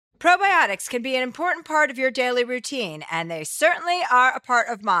Probiotics can be an important part of your daily routine, and they certainly are a part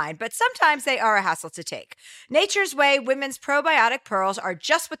of mine, but sometimes they are a hassle to take. Nature's Way Women's Probiotic Pearls are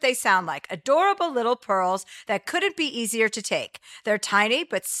just what they sound like, adorable little pearls that couldn't be easier to take. They're tiny,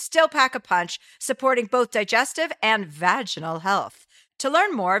 but still pack a punch, supporting both digestive and vaginal health. To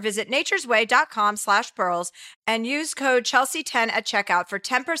learn more, visit naturesway.com/pearls and use code Chelsea10 at checkout for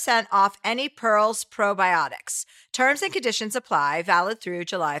 10% off any Pearls probiotics. Terms and conditions apply, valid through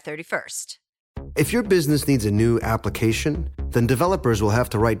July 31st. If your business needs a new application, then developers will have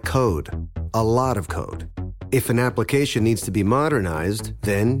to write code, a lot of code. If an application needs to be modernized,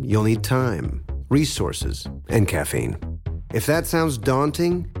 then you'll need time, resources, and caffeine. If that sounds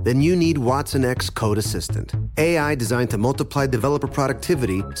daunting, then you need Watson X Code Assistant, AI designed to multiply developer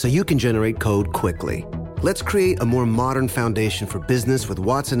productivity so you can generate code quickly. Let's create a more modern foundation for business with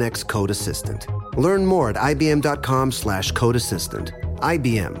Watson X Code Assistant. Learn more at ibm.com/code assistant.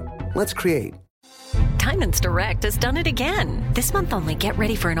 IBM. Let's create. Diamonds Direct has done it again. This month only, get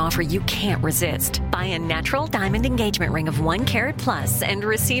ready for an offer you can't resist. Buy a natural diamond engagement ring of 1 carat plus and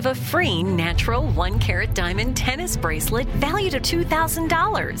receive a free natural 1 carat diamond tennis bracelet valued at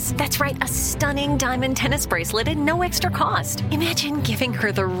 $2,000. That's right, a stunning diamond tennis bracelet at no extra cost. Imagine giving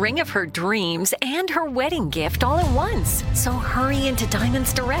her the ring of her dreams and her wedding gift all at once. So hurry into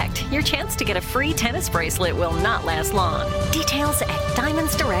Diamonds Direct. Your chance to get a free tennis bracelet will not last long. Details at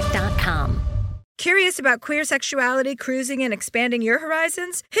diamondsdirect.com. Curious about queer sexuality, cruising, and expanding your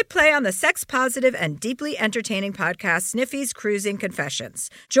horizons? Hit play on the sex-positive and deeply entertaining podcast Sniffy's Cruising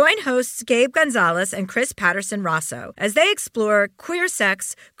Confessions. Join hosts Gabe Gonzalez and Chris Patterson-Rosso as they explore queer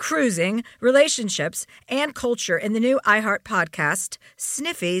sex, cruising, relationships, and culture in the new iHeart podcast,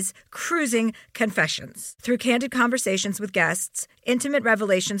 Sniffy's Cruising Confessions. Through candid conversations with guests, intimate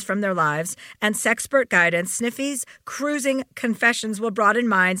revelations from their lives, and sexpert guidance, Sniffy's Cruising Confessions will broaden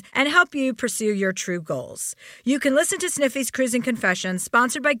minds and help you pursue your true goals. You can listen to Sniffy's Cruising Confessions,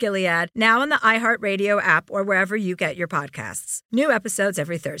 sponsored by Gilead, now on the iHeartRadio app or wherever you get your podcasts. New episodes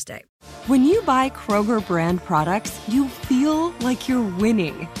every Thursday. When you buy Kroger brand products, you feel like you're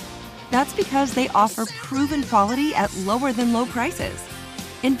winning. That's because they offer proven quality at lower than low prices.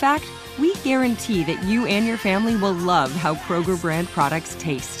 In fact, we guarantee that you and your family will love how Kroger brand products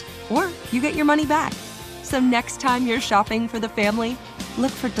taste, or you get your money back. So next time you're shopping for the family,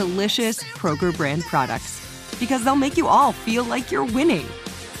 look for delicious Kroger brand products, because they'll make you all feel like you're winning.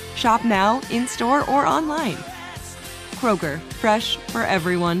 Shop now, in-store, or online. Kroger, fresh for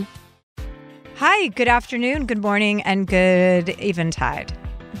everyone. Hi, good afternoon, good morning, and good eventide.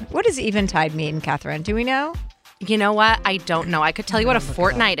 What does eventide mean, Catherine? Do we know? You know what? I don't know. I could tell you what a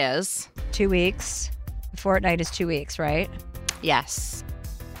fortnight is. 2 weeks. A fortnight is 2 weeks, right? Yes.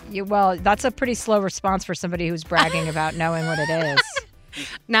 Well, that's a pretty slow response for somebody who's bragging about knowing what it is.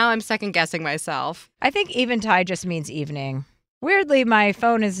 Now I'm second guessing myself. I think eventide just means evening. Weirdly, my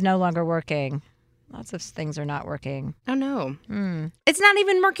phone is no longer working. Lots of things are not working. Oh, no. It's not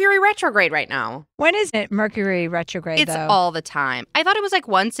even Mercury retrograde right now. When is it Mercury retrograde, It's though? all the time. I thought it was like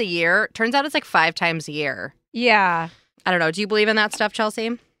once a year. Turns out it's like 5 times a year. Yeah. I don't know. Do you believe in that stuff,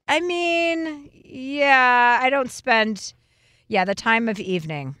 Chelsea? I mean, yeah, I don't spend... Yeah, the time of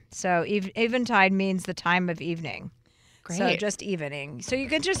evening. So eventide means the time of evening. Great. So just evening. So you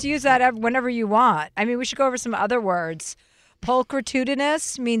can just use that whenever you want. I mean, we should go over some other words.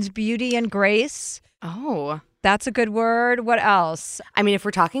 Pulchritudinous means beauty and grace. Oh. That's a good word. What else? I mean, if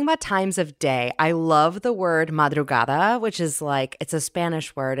we're talking about times of day, I love the word madrugada, which is like, it's a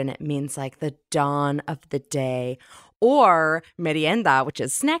Spanish word and it means like the dawn of the day. Or merienda, which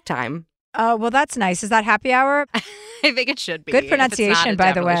is snack time. Oh, well, that's nice. Is that happy hour? I think it should be. Good pronunciation,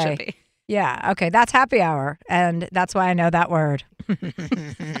 by the way. Should be. Yeah. Okay. That's happy hour. And that's why I know that word.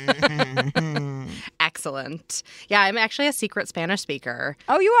 Excellent. Yeah, I'm actually a secret Spanish speaker.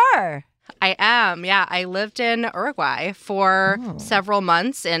 Oh, you are? I am. Yeah. I lived in Uruguay for several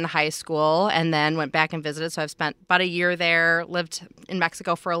months in high school and then went back and visited. So I've spent about a year there, lived in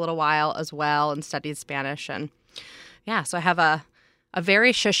Mexico for a little while as well, and studied Spanish. And yeah, so I have a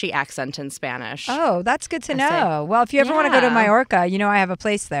very shushy accent in Spanish. Oh, that's good to know. Well, if you ever want to go to Mallorca, you know I have a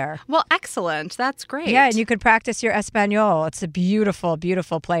place there. Well, excellent. That's great. Yeah, and you could practice your Espanol. It's a beautiful,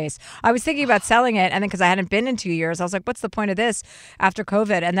 beautiful place. I was thinking about selling it, and then because I hadn't been in 2 years, I was like, what's the point of this after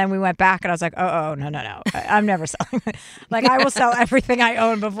COVID? And then we went back, and I was like, no. I'm never selling it. Like, I will sell everything I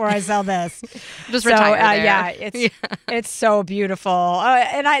own before I sell this. Just retire there. Yeah, it's so beautiful.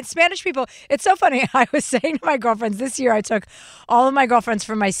 And Spanish people, it's so funny. I was saying to my girlfriends, this year I took all of my my girlfriends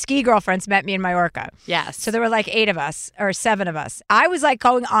from my ski girlfriends met me in Mallorca. Yes. So there were like 8 of us or 7 of us. I was like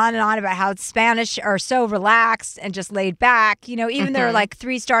going on and on about how Spanish are so relaxed and just laid back. You know, even there are like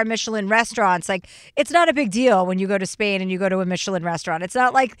 3-star Michelin restaurants. Like, it's not a big deal when you go to Spain and you go to a Michelin restaurant. It's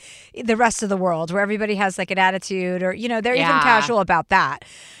not like the rest of the world where everybody has like an attitude or, you know, they're even casual about that.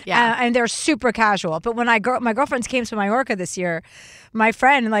 Yeah. And they're super casual. But when my girlfriends came to Mallorca this year, my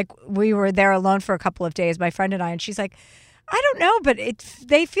friend, like, we were there alone for a couple of days, my friend and I, and she's like, I don't know, but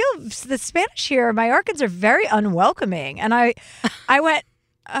they feel the Spanish here, Mallorcans are very unwelcoming. And I went,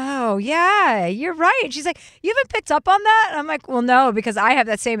 oh, yeah, you're right. And she's like, you haven't picked up on that? And I'm like, well, no, because I have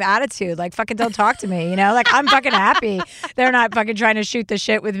that same attitude. Like, fucking don't talk to me, you know? Like, I'm fucking happy. They're not fucking trying to shoot the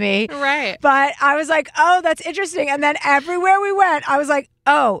shit with me. Right. But I was like, oh, that's interesting. And then everywhere we went, I was like,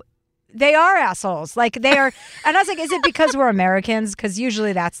 oh, they are assholes. Like, they are. And I was like, is it because we're Americans? Because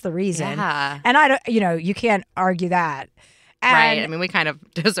usually that's the reason. Yeah. And I don't, you know, you can't argue that. And, Right. I mean, we kind of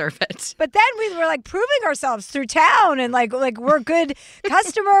deserve it. but then we were like proving ourselves through town and like we're good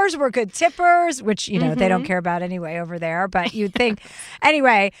customers, we're good tippers, which, you know, they don't care about anyway over there. But you'd think.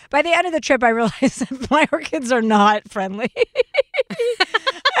 Anyway, by the end of the trip, I realized that Mallorcans are not friendly. But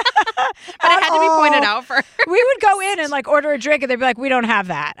it had to be pointed out first. We would go in and like order a drink and they'd be like, we don't have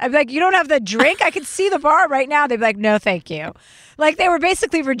that. I'd be like, you don't have the drink? I can see the bar right now. They'd be like, no, thank you. Like, they were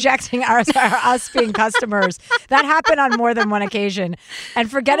basically rejecting us being customers. That happened on more than one occasion. And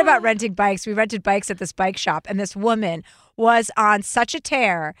forget about renting bikes. We rented bikes at this bike shop, and this woman was on such a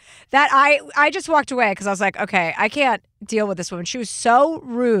tear that I just walked away because I was like, okay, I can't deal with this woman. She was so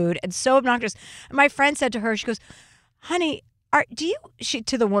rude and so obnoxious. And my friend said to her, she goes, honey,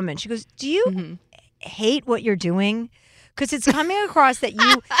 to the woman, she goes, do you hate what you're doing? Because it's coming across that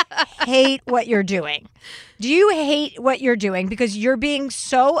you hate what you're doing. Do you hate what you're doing? Because you're being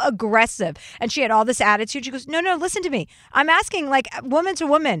so aggressive. And she had all this attitude. She goes, no, listen to me. I'm asking, like, woman to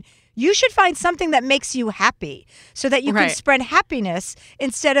woman. You should find something that makes you happy so that you can spread happiness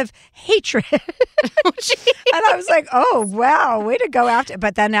instead of hatred. And I was like, oh, wow, way to go after.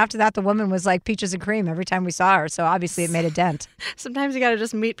 But then after that, the woman was like peaches and cream every time we saw her. So obviously it made a dent. Sometimes you got to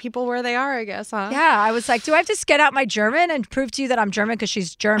just meet people where they are, I guess, huh? Yeah, I was like, do I have to get out my German and prove to you that I'm German? Because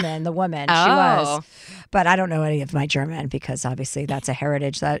she's German, the woman. She was. But I don't know any of my German because obviously that's a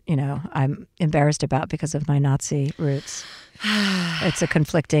heritage that, you know, I'm embarrassed about because of my Nazi roots. It's a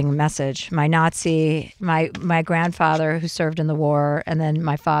conflicting message. My Nazi, my grandfather who served in the war, and then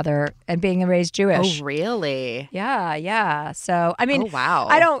my father, and being raised Jewish. Oh, really? Yeah. So, I mean, wow.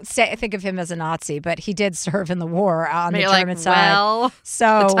 I don't think of him as a Nazi, but he did serve in the war on the German side. Well,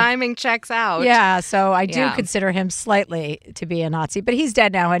 so the timing checks out. Yeah, so I do consider him slightly to be a Nazi, but he's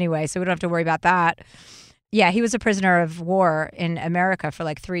dead now anyway, so we don't have to worry about that. Yeah, he was a prisoner of war in America for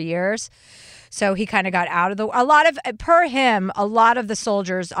like 3 years. So he kind of got out of a lot of the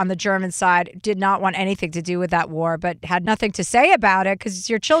soldiers on the German side did not want anything to do with that war, but had nothing to say about it because it's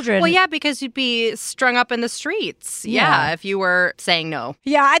your children. Well, yeah, because you'd be strung up in the streets. Yeah, if you were saying no.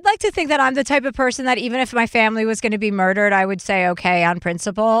 Yeah, I'd like to think that I'm the type of person that even if my family was going to be murdered, I would say okay on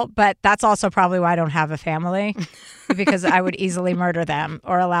principle. But that's also probably why I don't have a family. Because I would easily murder them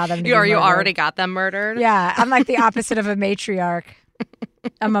or allow them to be murdered. You already got them murdered? Yeah, I'm like the opposite of a matriarch.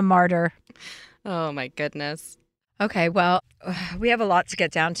 I'm a martyr. Oh, my goodness. Okay, well, we have a lot to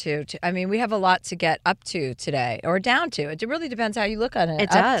get down to. I mean, we have a lot to get up to today or down to. It really depends how you look on it. It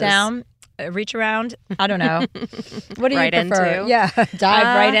up, does. Down, reach around. I don't know. What do right you prefer? Into? Yeah, dive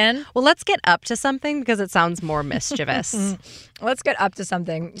right in. Well, let's get up to something because it sounds more mischievous. Let's get up to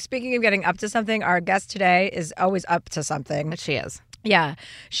something. Speaking of getting up to something, our guest today is always up to something. She is. Yeah,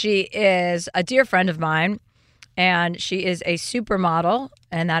 she is a dear friend of mine. And she is a supermodel,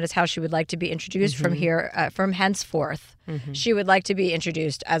 and that is how she would like to be introduced from here, from henceforth. She would like to be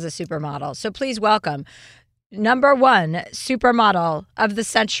introduced as a supermodel. So please welcome number 1 supermodel of the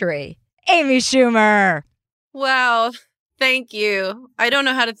century, Amy Schumer. Wow. Thank you. I don't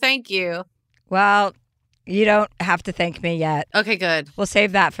know how to thank you. Well, you don't have to thank me yet. Okay, good. We'll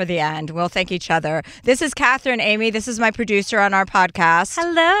save that for the end. We'll thank each other. This is Catherine, Amy. This is my producer on our podcast.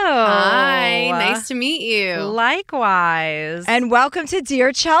 Hello. Hi. Nice to meet you. Likewise. And welcome to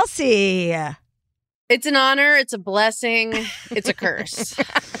Dear Chelsea. It's an honor. It's a blessing. It's a curse.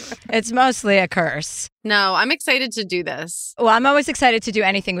 It's mostly a curse. No, I'm excited to do this. Well, I'm always excited to do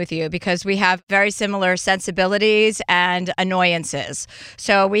anything with you because we have very similar sensibilities and annoyances.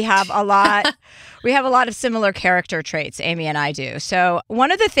 So we have a lot. We have a lot of similar character traits, Amy and I do. So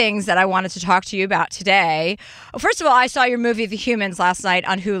one of the things that I wanted to talk to you about today, first of all, I saw your movie The Humans last night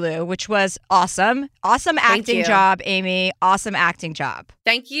on Hulu, which was awesome. Awesome acting job, Amy. Awesome acting job.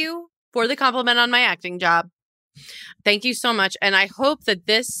 Thank you for the compliment on my acting job. Thank you so much. And I hope that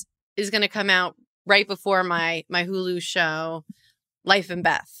this is going to come out right before my Hulu show, Life and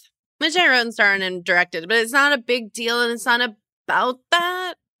Beth, which I wrote and starred and directed. But it's not a big deal, and it's not about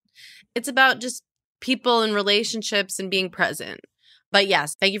that. It's about just people and relationships and being present. But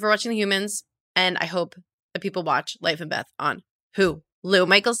yes, thank you for watching The Humans. And I hope that people watch Life and Beth on Hulu.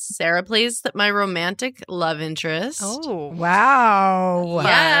 Michael Cera plays my romantic love interest. Oh, wow.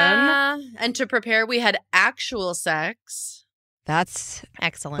 Yeah. And to prepare, we had actual sex. That's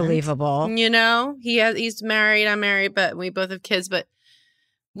excellent. believable. You know, he's married, I'm married, but we both have kids. But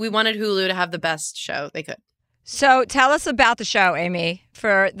we wanted Hulu to have the best show they could. So tell us about the show, Amy.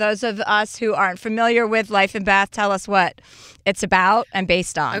 For those of us who aren't familiar with Life and Beth, tell us what it's about and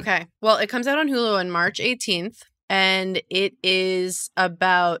based on. Okay. Well, it comes out on Hulu on March 18th. And it is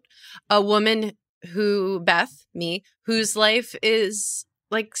about a woman Beth, me, whose life is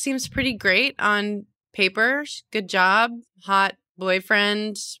seems pretty great on paper. Good job, hot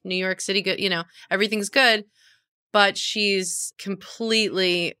boyfriend, New York City, good, everything's good. But she's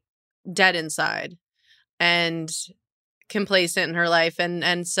completely dead inside and complacent in her life.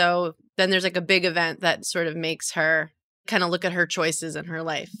 And so then there's a big event that sort of makes her kind of look at her choices in her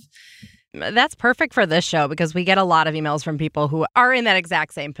life. That's perfect for this show because we get a lot of emails from people who are in that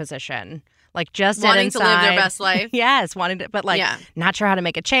exact same position. Just wanting to live their best life. Yes, wanting to, but not sure how to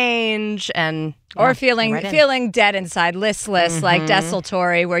make a change or feeling dead inside, listless,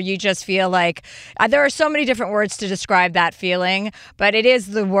 desultory, where you just feel like there are so many different words to describe that feeling, but it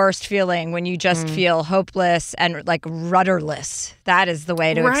is the worst feeling when you just feel hopeless and rudderless. That is the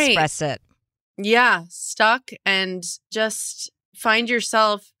way to express it. Yeah, stuck and just find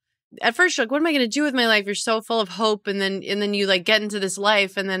yourself. At first, you're like, what am I going to do with my life? You're so full of hope. And then you get into this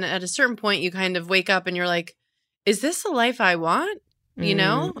life. And then at a certain point, you kind of wake up and you're like, is this the life I want? You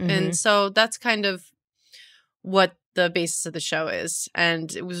know? Mm-hmm. And so that's kind of what the basis of the show is.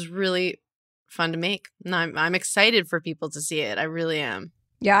 And it was really fun to make. And I'm excited for people to see it. I really am.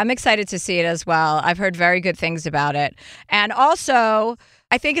 Yeah, I'm excited to see it as well. I've heard very good things about it. And also,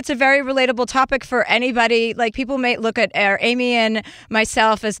 I think it's a very relatable topic for anybody. People may look at Amy and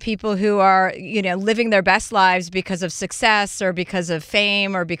myself as people who are, living their best lives because of success or because of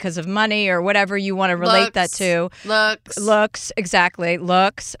fame or because of money or whatever you want to relate that to. Looks, exactly.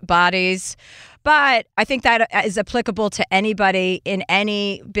 Looks, bodies. But I think that is applicable to anybody in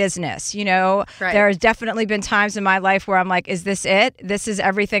any business. Right. There's definitely been times in my life where I'm like, is this it? This is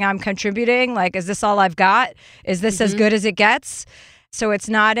everything I'm contributing? Is this all I've got? Is this as good as it gets? So it's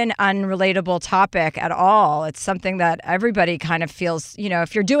not an unrelatable topic at all. It's something that everybody kind of feels,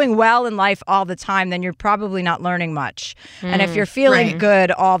 if you're doing well in life all the time, then you're probably not learning much. And if you're feeling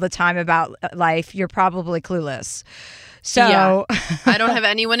good all the time about life, you're probably clueless. So yeah. I don't have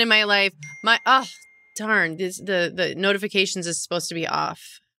anyone in my life. Darn, the notifications is supposed to be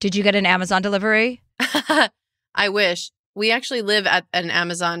off. Did you get an Amazon delivery? I wish. We actually live at an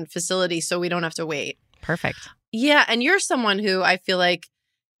Amazon facility, so we don't have to wait. Perfect. Yeah, and you're someone who I feel like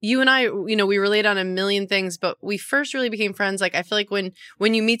you and I, we relate on a million things, but we first really became friends. I feel like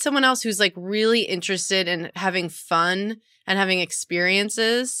when you meet someone else who's really interested in having fun and having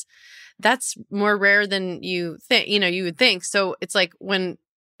experiences, that's more rare than you think, you would think. So it's when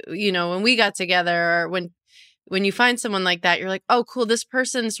we got together, or when you find someone like that, you're like, oh, cool. This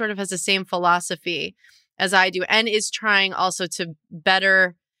person sort of has the same philosophy as I do and is trying also to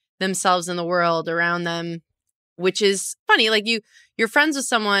better themselves in the world around them, which is funny. You're friends with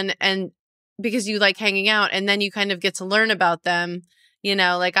someone and because you like hanging out and then you kind of get to learn about them,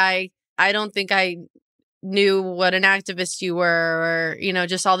 I don't think I knew what an activist you were or,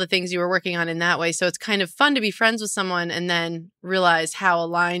 just all the things you were working on in that way. So it's kind of fun to be friends with someone and then realize how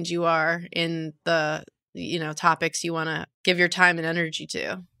aligned you are in the, topics you want to give your time and energy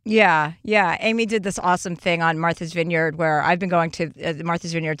to. Yeah. Amy did this awesome thing on Martha's Vineyard where I've been going to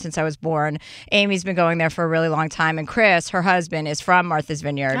Martha's Vineyard since I was born. Amy's been going there for a really long time. And Chris, her husband, is from Martha's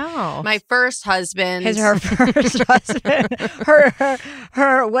Vineyard. Oh. My first husband. Her first husband.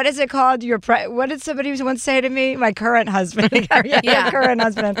 Her, what is it called? What did somebody once say to me? My current husband. Yeah. Her current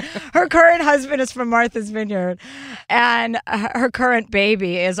husband. Her current husband is from Martha's Vineyard. And her current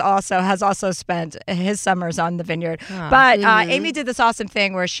baby has also spent his summers on the vineyard. Oh. But Amy did this awesome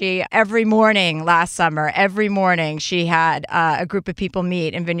thing where she, every morning last summer, every morning she had a group of people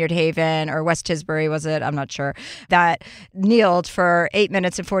meet in Vineyard Haven or West Tisbury, was it? I'm not sure. That kneeled for 8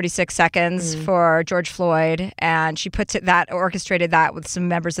 minutes and 46 seconds for George Floyd. And she orchestrated that with some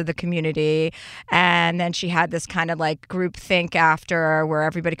members of the community. And then she had this kind of like group think after where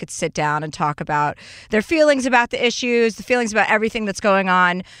everybody could sit down and talk about their feelings about the issues, the feelings about everything that's going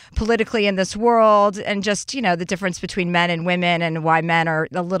on politically in this world, and just, you know, the difference between men and women and why men are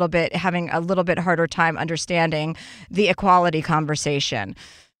having a little bit harder time understanding the equality conversation.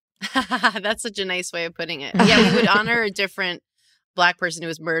 That's such a nice way of putting it. Yeah, we would honor a different Black person who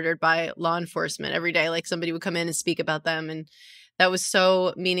was murdered by law enforcement every day. Like somebody would come in and speak about them. And that was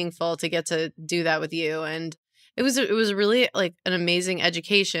so meaningful to get to do that with you. And it was really like an amazing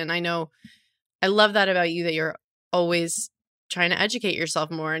education. I know I love that about you, that you're always trying to educate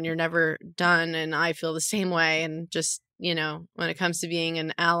yourself more and you're never done. And I feel the same way. And just, you know, when it comes to being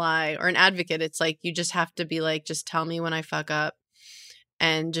an ally or an advocate, it's like you just have to be like, just tell me when I fuck up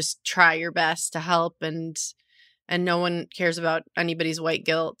and just try your best to help. And no one cares about anybody's white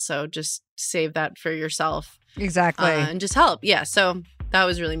guilt. So just save that for yourself. Exactly. And just help. Yeah. So that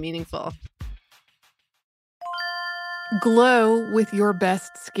was really meaningful. Glow with your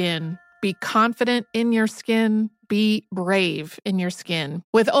best skin. Be confident in your skin. Be brave in your skin.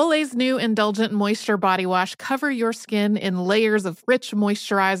 With Olay's new Indulgent Moisture Body Wash, cover your skin in layers of rich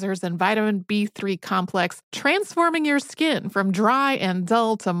moisturizers and vitamin B3 complex, transforming your skin from dry and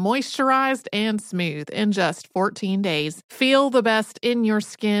dull to moisturized and smooth in just 14 days. Feel the best in your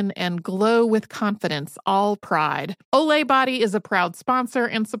skin and glow with confidence, all pride. Olay Body is a proud sponsor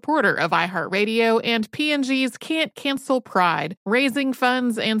and supporter of iHeartRadio and P&G's Can't Cancel Pride, raising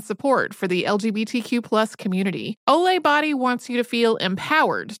funds and support for the LGBTQ+ community. Olay Body wants you to feel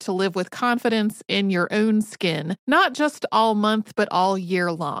empowered to live with confidence in your own skin, not just all month, but all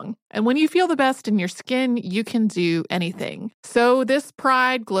year long. And when you feel the best in your skin, you can do anything. So this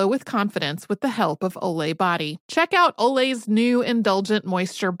pride, glow with confidence with the help of Olay Body. Check out Olay's new Indulgent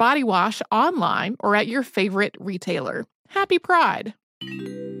Moisture Body Wash online or at your favorite retailer. Happy Pride!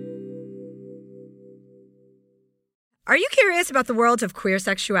 Are you curious about the world of queer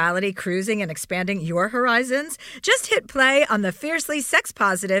sexuality, cruising, and expanding your horizons? Just hit play on the fiercely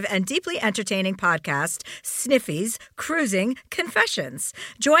sex-positive and deeply entertaining podcast, Sniffy's Cruising Confessions.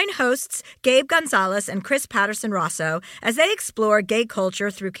 Join hosts Gabe Gonzalez and Chris Patterson-Rosso as they explore gay culture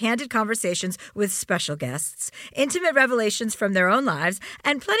through candid conversations with special guests, intimate revelations from their own lives,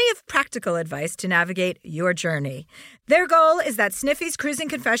 and plenty of practical advice to navigate your journey. Their goal is that Sniffy's Cruising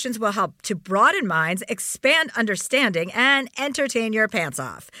Confessions will help to broaden minds, expand understanding, and entertain your pants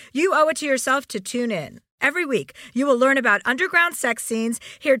off. You owe it to yourself to tune in. Every week, you will learn about underground sex scenes,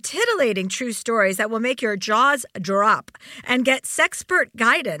 hear titillating true stories that will make your jaws drop, and get sexpert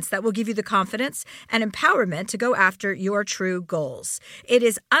guidance that will give you the confidence and empowerment to go after your true goals. It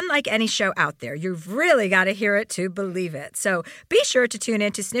is unlike any show out there. You've really got to hear it to believe it. So be sure to tune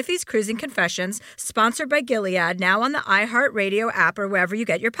in to Sniffy's Cruising Confessions, sponsored by Gilead, now on the iHeartRadio app or wherever you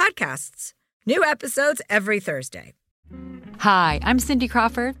get your podcasts. New episodes every Thursday. Hi, I'm Cindy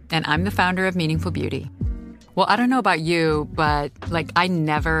Crawford, and I'm the founder of Meaningful Beauty. Well, I don't know about you, but, I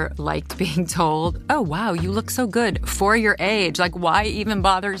never liked being told, oh, wow, you look so good for your age. Why even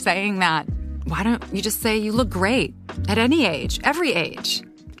bother saying that? Why don't you just say you look great at any age, every age?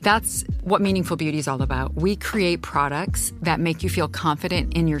 That's what Meaningful Beauty is all about. We create products that make you feel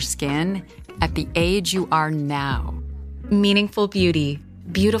confident in your skin at the age you are now. Meaningful Beauty.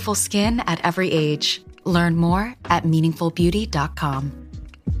 Beautiful skin at every age. Learn more at meaningfulbeauty.com.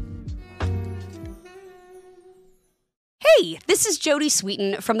 Hey, this is Jodie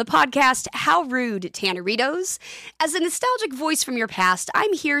Sweetin from the podcast How Rude, Tanneritos. As a nostalgic voice from your past,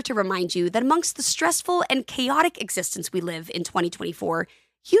 I'm here to remind you that amongst the stressful and chaotic existence we live in 2024,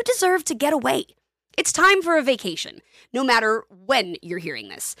 you deserve to get away. It's time for a vacation, no matter when you're hearing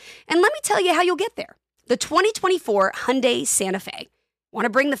this. And let me tell you how you'll get there. The 2024 Hyundai Santa Fe. Want to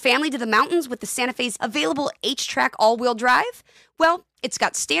bring the family to the mountains with the Santa Fe's available H-Track all-wheel drive? Well, it's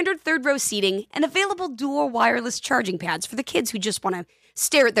got standard third-row seating and available dual wireless charging pads for the kids who just want to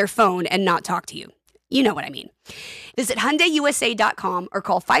stare at their phone and not talk to you. You know what I mean. Visit HyundaiUSA.com or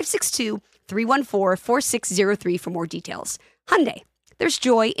call 562-314-4603 for more details. Hyundai, there's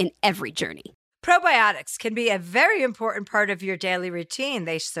joy in every journey. Probiotics can be a very important part of your daily routine.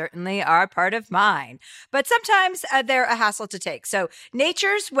 They certainly are part of mine. But sometimes they're a hassle to take. So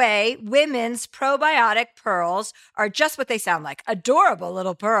Nature's Way Women's Probiotic Pearls are just what they sound like. Adorable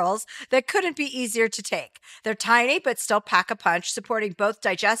little pearls that couldn't be easier to take. They're tiny but still pack a punch, supporting both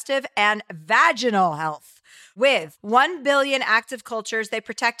digestive and vaginal health. With 1 billion active cultures, they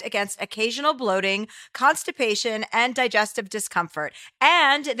protect against occasional bloating, constipation, and digestive discomfort.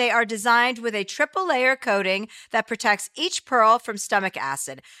 And they are designed with a triple layer coating that protects each pearl from stomach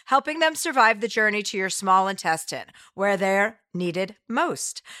acid, helping them survive the journey to your small intestine, where they're needed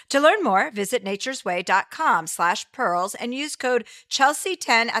most. To learn more, visit naturesway.com/pearls and use code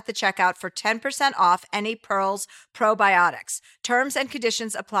Chelsea10 at the checkout for 10% off any Pearls probiotics. Terms and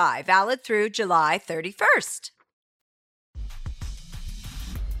conditions apply. Valid through July 31st.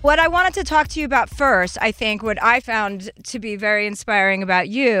 What I wanted to talk to you about first, I think what I found to be very inspiring about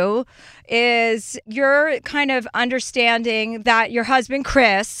you is your kind of understanding that your husband,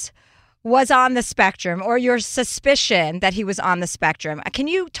 Chris, was on the spectrum, or your suspicion that he was on the spectrum. Can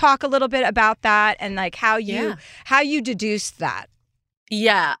you talk a little bit about that and like how you deduced that?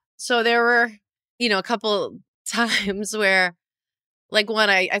 Yeah. So there were, a couple times where, like when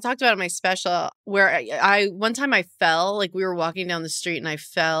I talked about in my special, where I one time I fell, like we were walking down the street and I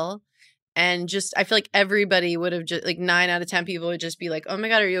fell, and just I feel like everybody would have just, like 9 out of 10 people would just be like, "Oh my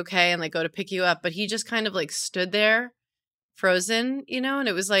God, are you okay?" and like go to pick you up. But he just kind of like stood there frozen, and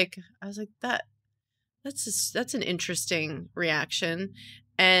it was like, I was like, that's an interesting reaction.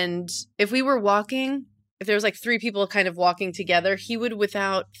 And if we were walking, if there was like 3 people kind of walking together, he would,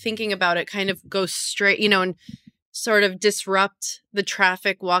 without thinking about it, kind of go straight, and sort of disrupt the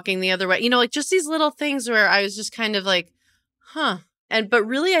traffic walking the other way, like just these little things where I was just kind of like, but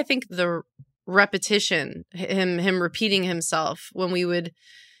really I think the repetition, him repeating himself when we would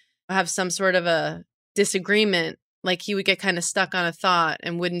have some sort of a disagreement, like he would get kind of stuck on a thought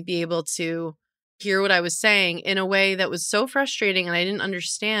and wouldn't be able to hear what I was saying in a way that was so frustrating and I didn't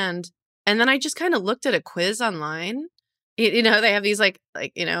understand. And then I just kind of looked at a quiz online. They have these like,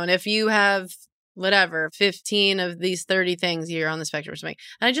 and if you have whatever, 15 of these 30 things, you're on the spectrum or something.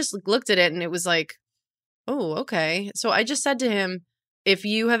 And I just looked at it and it was like, oh, okay. So I just said to him, if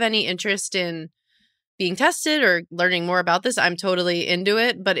you have any interest in being tested or learning more about this, I'm totally into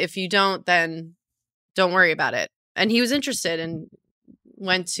it. But if you don't, then don't worry about it. And he was interested and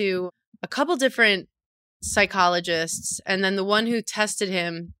went to a couple different psychologists. And then the one who tested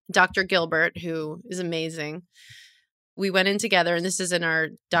him, Dr. Gilbert, who is amazing, we went in together. And this is in our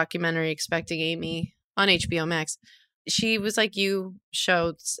documentary, Expecting Amy, on HBO Max. She was like, you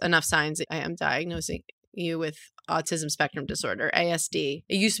showed enough signs. I am diagnosing you with autism spectrum disorder, ASD.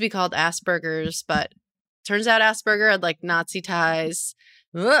 It used to be called Asperger's, but turns out Asperger had like Nazi ties.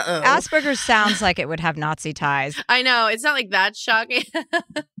 Uh-oh. Asperger's sounds like it would have Nazi ties. I know. It's not like that shocking.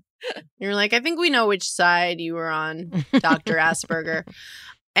 You're like, I think we know which side you were on, Dr. Asperger.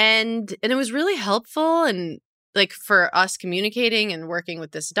 And it was really helpful, and like for us communicating and working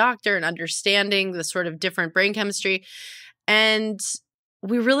with this doctor and understanding the sort of different brain chemistry. And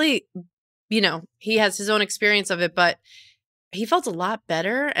we really, he has his own experience of it, but he felt a lot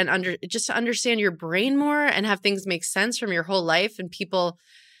better and just to understand your brain more and have things make sense from your whole life, and people,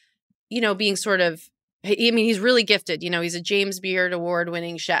 being sort of, he's really gifted. He's a James Beard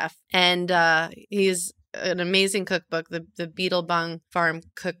award-winning chef, and he's an amazing cookbook, the Beetle Bung Farm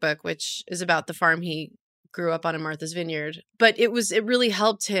Cookbook, which is about the farm he grew up on in Martha's Vineyard. But it really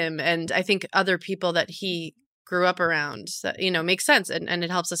helped him, and I think other people that he grew up around, that, makes sense, and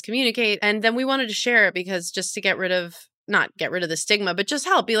it helps us communicate. And then we wanted to share it because just to not get rid of the stigma, but just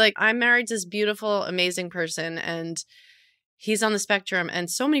help. Be like, I'm married to this beautiful, amazing person, and he's on the spectrum, and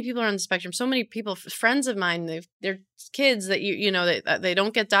so many people are on the spectrum. So many people, friends of mine, they're kids that they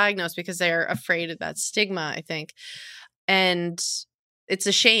don't get diagnosed because they're afraid of that stigma, I think. And it's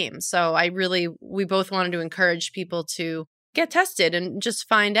a shame. So we both wanted to encourage people to get tested and just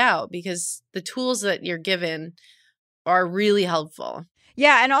find out, because the tools that you're given are really helpful.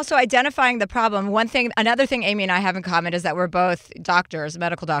 Yeah, and also identifying the problem. Another thing Amy and I have in common is that we're both doctors,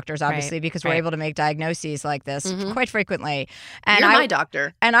 medical doctors, obviously, because we're able to make diagnoses like this quite frequently. And You're my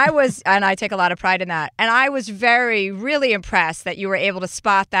doctor. And I take a lot of pride in that. And I was really impressed that you were able to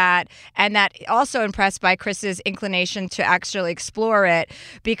spot that, and that also impressed by Chris's inclination to actually explore it,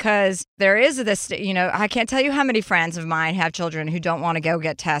 because there is this, I can't tell you how many friends of mine have children who don't want to go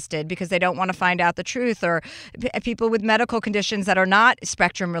get tested because they don't want to find out the truth, or people with medical conditions that are not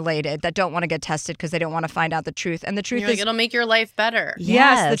spectrum related that don't want to get tested because they don't want to find out the truth. And the truth is, it'll make your life better.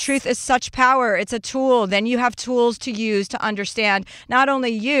 Yes, the truth is such power. It's a tool. Then you have tools to use to understand not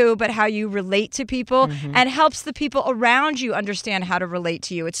only you, but how you relate to people, and helps the people around you understand how to relate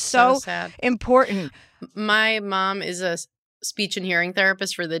to you. It's so sad. Important. My mom is a speech and hearing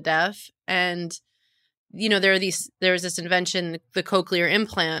therapist for the deaf, and there's this invention, the cochlear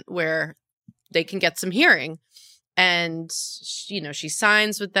implant, where they can get some hearing. And, she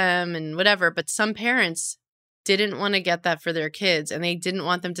signs with them and whatever. But some parents didn't want to get that for their kids, and they didn't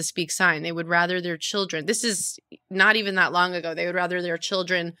want them to speak sign. They would rather their children, this is not even that long ago, they would rather their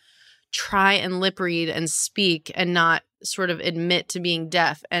children try and lip read and speak and not sort of admit to being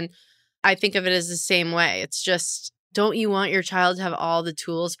deaf. And I think of it as the same way. It's just, don't you want your child to have all the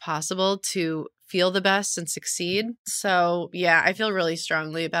tools possible to feel the best and succeed? So yeah, I feel really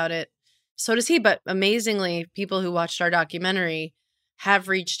strongly about it. So does he. But amazingly, people who watched our documentary have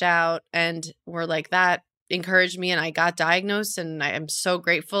reached out and were like, that encouraged me, and I got diagnosed, and I am so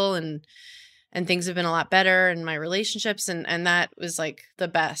grateful, and things have been a lot better in my relationships, and that was like the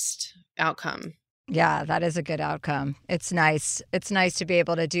best outcome. Yeah, that is a good outcome. It's nice. It's nice to be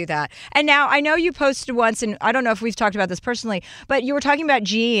able to do that. And now I know you posted once, and I don't know if we've talked about this personally, but you were talking about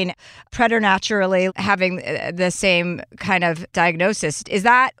Gene preternaturally having the same kind of diagnosis. Is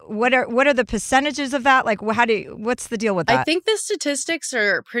that what are the percentages of that? Like, what's the deal with that? I think the statistics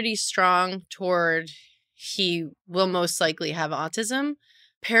are pretty strong toward he will most likely have autism.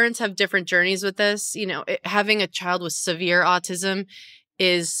 Parents have different journeys with this. You know, having a child with severe autism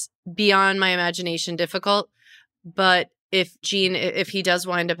is beyond my imagination difficult. But if he does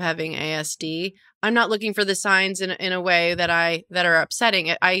wind up having ASD, I'm not looking for the signs in a way that are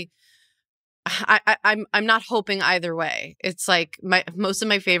upsetting. I'm not hoping either way. It's like most of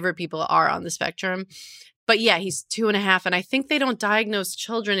my favorite people are on the spectrum. But yeah, he's 2.5, and I think they don't diagnose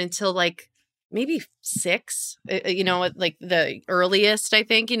children until like maybe 6, you know, like the earliest, I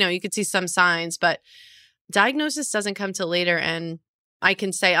think. You know, you could see some signs, but diagnosis doesn't come till later. And I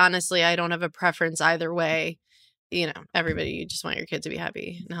can say, honestly, I don't have a preference either way. You know, everybody, you just want your kid to be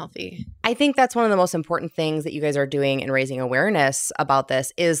happy and healthy. I think that's one of the most important things that you guys are doing in raising awareness about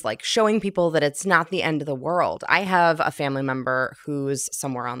this is like showing people that it's not the end of the world. I have a family member who's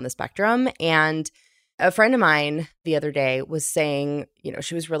somewhere on the spectrum, and a friend of mine the other day was saying, you know,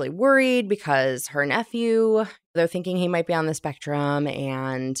 she was really worried because her nephew, they're thinking he might be on the spectrum,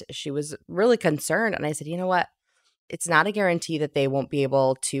 and she was really concerned. And I said, you know what? It's not a guarantee that they won't be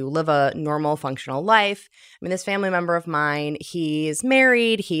able to live a normal, functional life. I mean, this family member of mine, he's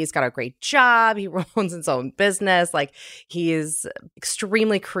married. He's got a great job. He owns his own business. Like, he's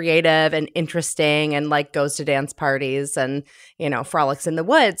extremely creative and interesting, and like goes to dance parties and, you know, frolics in the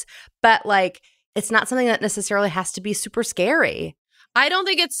woods. But like, it's not something that necessarily has to be super scary. I don't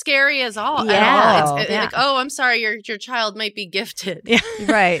think it's scary at all. Yeah. It's like, oh, I'm sorry, your child might be gifted. Yeah,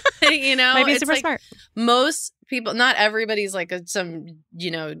 right. You know, Maybe it's super like smart. Most people, not everybody's like some,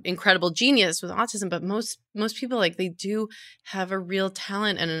 you know, incredible genius with autism, but most people, like, they do have a real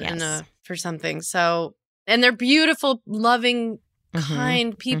talent and for something. So, and they're beautiful, loving,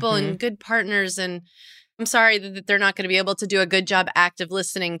 kind people and good partners. And I'm sorry that they're not going to be able to do a good job active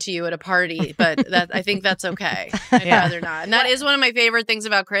listening to you at a party, but I think that's okay. I'd rather not. And that is one of my favorite things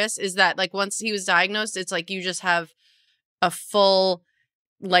about Chris, is that like once he was diagnosed, it's like you just have a full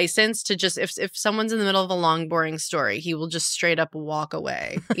license to just, if someone's in the middle of a long, boring story, he will just straight up walk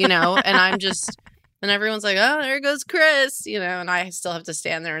away, you know? And I'm just, and everyone's like, oh, there goes Chris, you know, and I still have to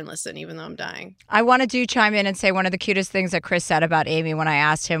stand there and listen, even though I'm dying. I want to chime in and say one of the cutest things that Chris said about Amy when I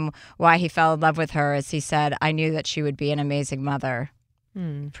asked him why he fell in love with her is he said, I knew that she would be an amazing mother.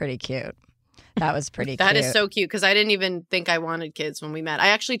 Pretty cute. That was pretty cute. That is so cute, because I didn't even think I wanted kids when we met. I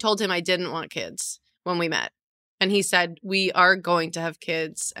actually told him I didn't want kids when we met. And he said, we are going to have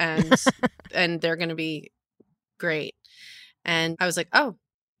kids, and and they're going to be great. And I was like, oh,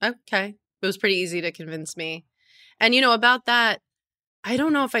 okay. It was pretty easy to convince me. And, you know, about that, I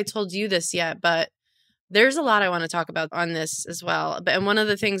don't know if I told you this yet, but there's a lot I want to talk about on this as well. And one of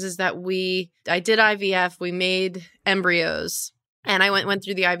the things is that I did IVF, we made embryos, and I went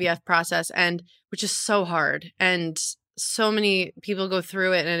through the IVF process, and which is so hard. And so many people go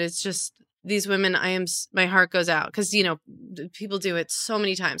through it, and it's just, these women, my heart goes out, because, you know, people do it so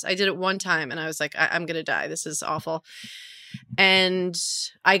many times. I did it one time, and I was like, I'm going to die. This is awful. And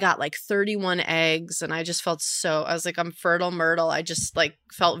I got like 31 eggs, and I just felt I was like, I'm fertile Myrtle. I just like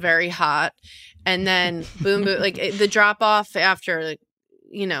felt very hot. And then boom, like the drop off after, like,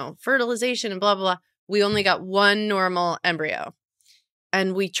 you know, fertilization and blah, blah, blah. We only got one normal embryo,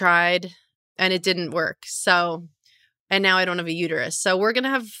 and we tried and it didn't work. So, and now I don't have a uterus. So we're going to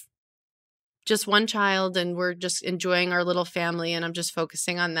have just one child, and we're just enjoying our little family, and I'm just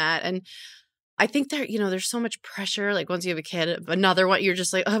focusing on that. And I think there, you know, there's so much pressure. Like once you have a kid, another one, you're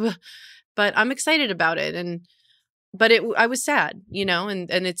just like, oh, but I'm excited about it. But I was sad, you know, and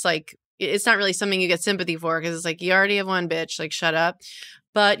it's like, it's not really something you get sympathy for, because it's like, you already have one, bitch, like shut up.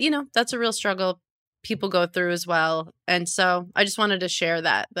 But, you know, that's a real struggle people go through as well. And so I just wanted to share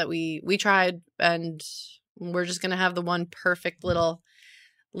that we tried, and we're just going to have the one perfect little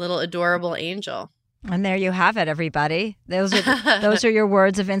adorable angel. And there you have it, everybody. Those are your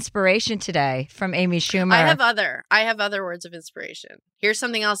words of inspiration today from Amy Schumer. I have other words of inspiration. Here's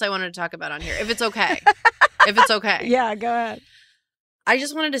something else I wanted to talk about on here, if it's okay. If it's okay. Yeah, go ahead. I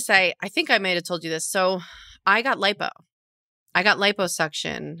just wanted to say, I think I might have told you this. So I got lipo. I got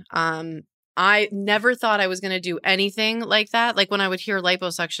liposuction. I never thought I was going to do anything like that. Like when I would hear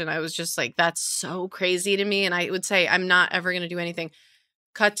liposuction, I was just like, that's so crazy to me. And I would say, I'm not ever going to do anything.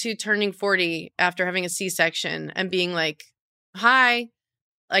 Cut to turning 40 after having a C-section and being like, hi,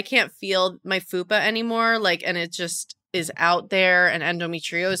 I can't feel my fupa anymore. Like, and it just is out there, and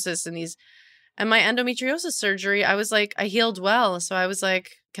endometriosis and my endometriosis surgery, I was like, I healed well. So I was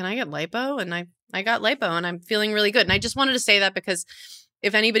like, can I get lipo? And I got lipo and I'm feeling really good. And I just wanted to say that because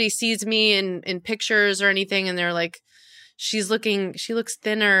if anybody sees me in pictures or anything and they're like, she looks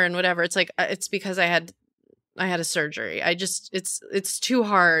thinner and whatever, it's like, it's because I had a surgery. It's too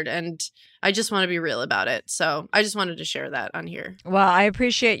hard, and I just want to be real about it. So I just wanted to share that on here. Well, I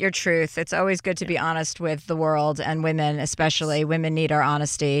appreciate your truth. It's always good to be honest with the world, and women especially. Women need our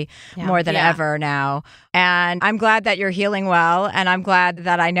honesty more than ever now. And I'm glad that you're healing well, and I'm glad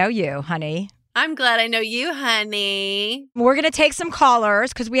that I know you, honey. I'm glad I know you, honey. We're going to take some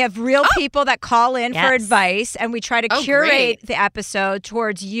callers because we have real people that call in for advice, and we try to curate the episode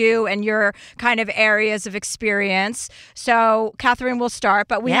towards you and your kind of areas of experience. So, Catherine will start,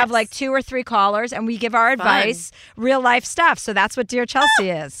 but we have like 2 or 3 callers, and we give our advice, real life stuff. So that's what Dear Chelsea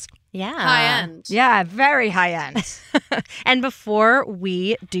is. Yeah. High end. Yeah, very high end. And before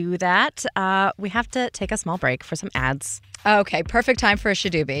we do that, we have to take a small break for some ads. Okay, perfect time for a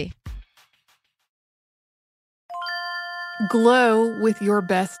Shadoobie. Glow with your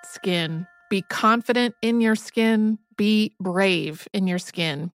best skin. Be confident in your skin. Be brave in your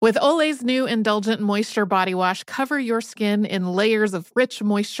skin. With Olay's new Indulgent Moisture Body Wash, cover your skin in layers of rich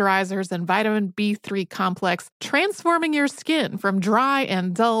moisturizers and vitamin B3 complex, transforming your skin from dry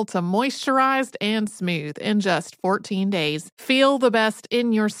and dull to moisturized and smooth in just 14 days. Feel the best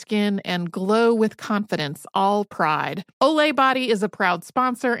in your skin and glow with confidence, all pride. Olay Body is a proud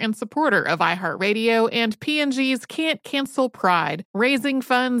sponsor and supporter of iHeartRadio and P&G's Can't Cancel Pride, raising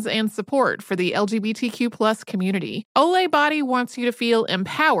funds and support for the LGBTQ+ community. Olay Body wants you to feel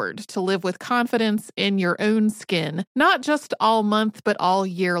empowered to live with confidence in your own skin, not just all month, but all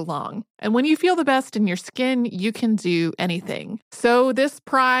year long. And when you feel the best in your skin, you can do anything. So this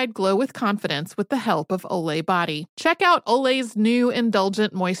pride, glow with confidence with the help of Olay Body. Check out Olay's new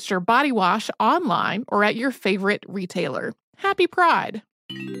Indulgent Moisture Body Wash online or at your favorite retailer. Happy Pride!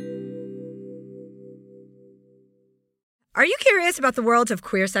 Are you curious about the world of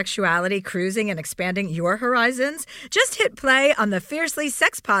queer sexuality, cruising, and expanding your horizons? Just hit play on the fiercely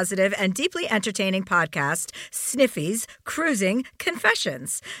sex-positive and deeply entertaining podcast, Sniffy's Cruising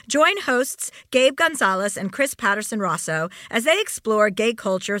Confessions. Join hosts Gabe Gonzalez and Chris Patterson-Rosso as they explore gay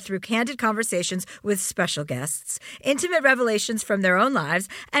culture through candid conversations with special guests, intimate revelations from their own lives,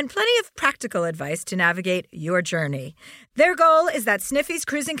 and plenty of practical advice to navigate your journey. Their goal is that Sniffy's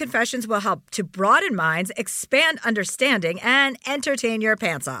Cruising Confessions will help to broaden minds, expand understanding, and entertain your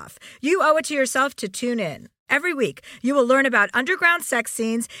pants off. You owe it to yourself to tune in. Every week, you will learn about underground sex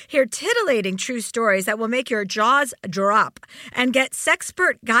scenes, hear titillating true stories that will make your jaws drop, and get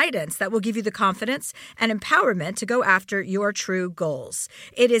sexpert guidance that will give you the confidence and empowerment to go after your true goals.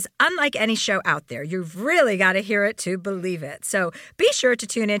 It is unlike any show out there. You've really got to hear it to believe it. So be sure to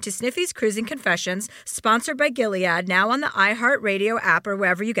tune in to Sniffy's Cruising Confessions, sponsored by Gilead, now on the iHeartRadio app or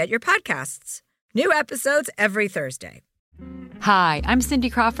wherever you get your podcasts. New episodes every Thursday. Hi, I'm Cindy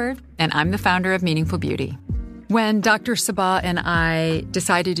Crawford, and I'm the founder of Meaningful Beauty. When Dr. Sabah and I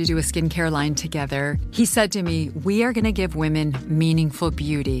decided to do a skincare line together, he said to me, we are going to give women meaningful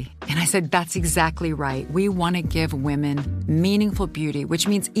beauty. And I said, that's exactly right. We want to give women meaningful beauty, which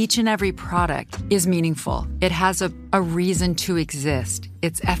means each and every product is meaningful. It has a reason to exist.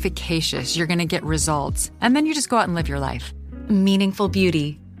 It's efficacious. You're going to get results. And then you just go out and live your life. Meaningful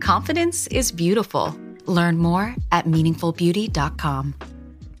Beauty. Confidence is beautiful. Learn more at meaningfulbeauty.com.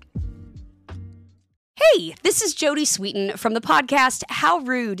 Hey, this is Jodie Sweetin from the podcast How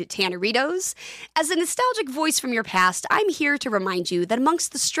Rude, Tanneritos. As a nostalgic voice from your past, I'm here to remind you that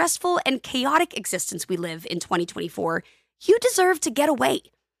amongst the stressful and chaotic existence we live in 2024, you deserve to get away.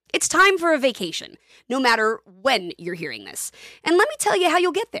 It's time for a vacation, no matter when you're hearing this. And let me tell you how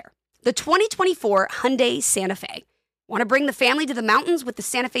you'll get there. The 2024 Hyundai Santa Fe. Want to bring the family to the mountains with the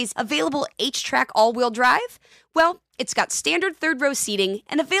Santa Fe's available H-Track all-wheel drive? Well, it's got standard third-row seating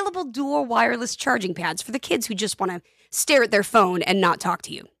and available dual wireless charging pads for the kids who just want to stare at their phone and not talk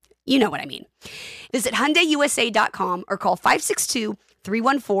to you. You know what I mean. Visit HyundaiUSA.com or call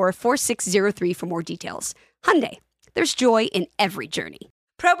 314-4603 for more details. Hyundai, there's joy in every journey.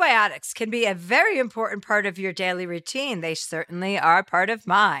 Probiotics can be a very important part of your daily routine. They certainly are part of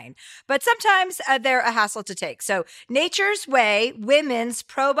mine. But sometimes they're a hassle to take. So Nature's Way Women's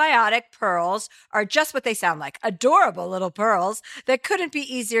Probiotic Pearls are just what they sound like. Adorable little pearls that couldn't be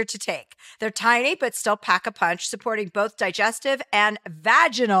easier to take. They're tiny but still pack a punch, supporting both digestive and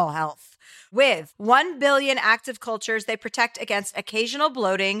vaginal health. With 1 billion active cultures, they protect against occasional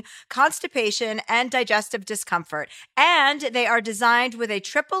bloating, constipation, and digestive discomfort. And they are designed with a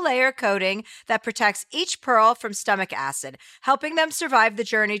triple layer coating that protects each pearl from stomach acid, helping them survive the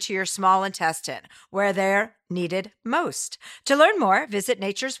journey to your small intestine, where they're needed most. To learn more, visit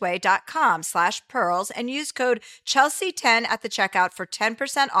naturesway.com/pearls and use code Chelsea10 at the checkout for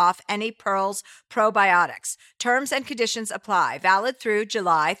 10% off any Pearls probiotics. Terms and conditions apply. Valid through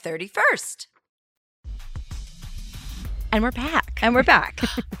July 31st. And we're back.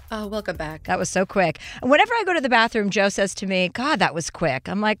 Oh, welcome back. That was so quick. Whenever I go to the bathroom, Joe says to me, God, that was quick.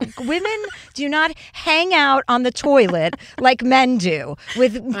 I'm like, women do not hang out on the toilet like men do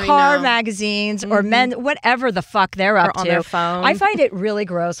with car magazines or men, whatever the fuck they're up on to. Their phone. I find it really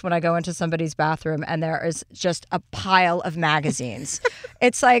gross when I go into somebody's bathroom and there is just a pile of magazines.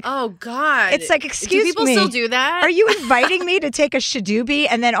 It's like, oh, God. It's like, excuse me. Do people still do that? Are you inviting me to take a shadoobie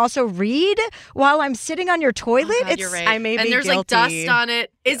and then also read while I'm sitting on your toilet? Oh, God, you're right. I may be and there's guilty. like dust on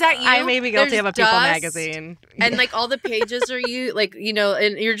it. Is that you? I may be guilty There's of a People dust, magazine. And like all the pages are you, like, you know,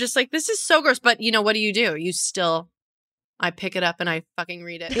 and you're just like, this is so gross. But you know, what do? You still, I pick it up and I fucking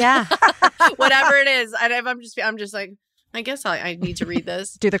read it. Yeah. Whatever it is. And if I'm just like, I guess I need to read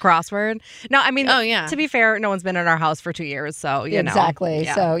this. Do the crossword. No, I mean, oh, yeah. To be fair, no one's been in our house for 2 years, so you know. Exactly.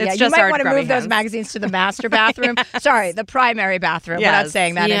 Yeah. So It's you just might our want to grubby move those hands. magazines to the master bathroom. Sorry, the primary bathroom. We're not Yes.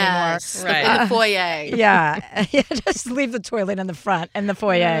 saying that Yes. anymore. In the foyer. Yeah. Just leave the toilet in the front in the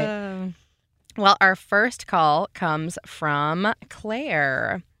foyer. Well, our first call comes from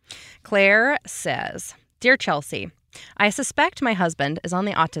Claire. Claire says, Dear Chelsea, I suspect my husband is on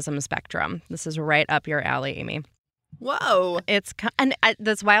the autism spectrum. This is right up your alley, Amy. Whoa.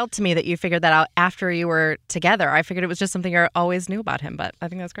 That's wild to me that you figured that out after you were together. I figured it was just something you always knew about him, but I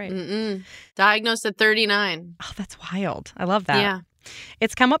think that's great. Diagnosed at 39. Oh, that's wild. I love that. Yeah.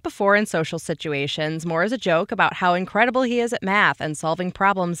 It's come up before in social situations, more as a joke about how incredible he is at math and solving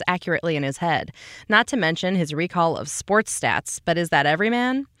problems accurately in his head. Not to mention his recall of sports stats, but is that every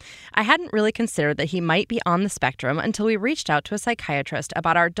man? I hadn't really considered that he might be on the spectrum until we reached out to a psychiatrist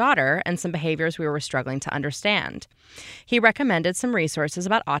about our daughter and some behaviors we were struggling to understand. He recommended some resources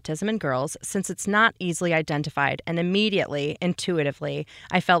about autism in girls since it's not easily identified, and immediately, intuitively,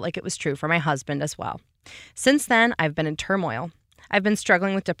 I felt like it was true for my husband as well. Since then, I've been in turmoil. I've been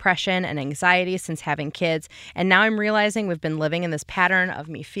struggling with depression and anxiety since having kids, and now I'm realizing we've been living in this pattern of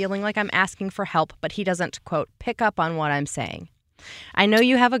me feeling like I'm asking for help, but he doesn't, quote, pick up on what I'm saying. I know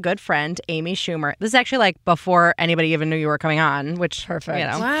you have a good friend, Amy Schumer. This is actually like before anybody even knew you were coming on, which, perfect. You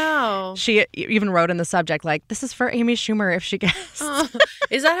know, wow. She even wrote in the subject, like, this is for Amy Schumer if she guessed. Oh,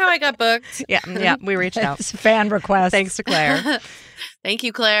 is that how I got booked? Yeah, we reached out. It's a fan request. Thanks to Claire. Thank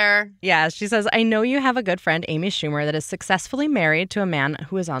you, Claire. Yeah, she says, I know you have a good friend, Amy Schumer, that is successfully married to a man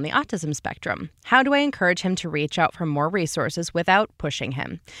who is on the autism spectrum. How do I encourage him to reach out for more resources without pushing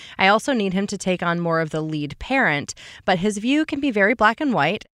him? I also need him to take on more of the lead parent, but his view can be very black and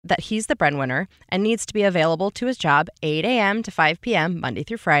white, that he's the breadwinner and needs to be available to his job 8 a.m. to 5 p.m. Monday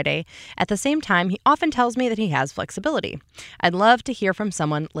through Friday. At the same time, he often tells me that he has flexibility. I'd love to hear from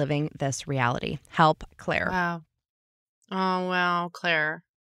someone living this reality. Help, Claire. Wow. Oh, wow, Claire.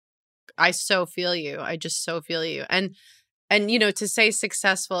 I so feel you. I just so feel you. And you know, to say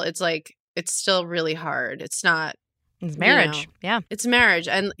successful, it's like, it's still really hard. It's not. It's marriage. You know, yeah. It's marriage.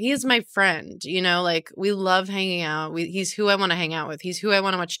 And he is my friend, you know, like we love hanging out. He's who I want to hang out with. He's who I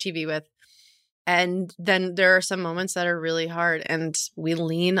want to watch TV with. And then there are some moments that are really hard. And we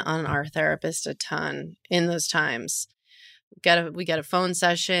lean on our therapist a ton in those times. We get a phone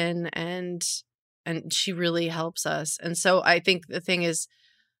session and she really helps us. And so I think the thing is,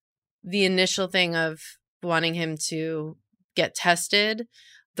 the initial thing of wanting him to get tested,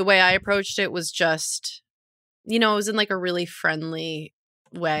 the way I approached it was just, you know, it was in like a really friendly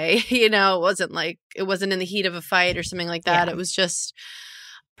way. You know, it wasn't in the heat of a fight or something like that. Yeah. It was just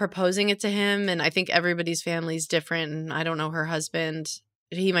proposing it to him. And I think everybody's family is different. And I don't know her husband.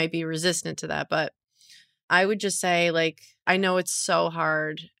 He might be resistant to that. But I would just say, like, I know it's so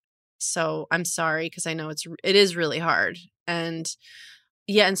hard. So I'm sorry, because I know it is really hard. And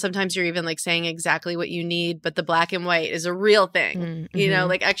yeah, and sometimes you're even like saying exactly what you need, but the black and white is a real thing. Mm-hmm. You know,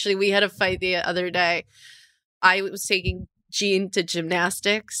 like actually we had a fight the other day. I was taking Gene to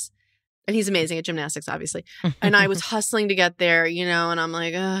gymnastics. And he's amazing at gymnastics, obviously. And I was hustling to get there, you know, and I'm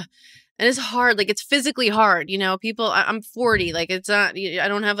like, ugh. And it's hard. Like, it's physically hard, you know. People, I'm 40. Like, it's not, I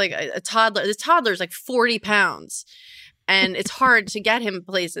don't have like a toddler. This toddler's like 40 pounds. And it's hard to get him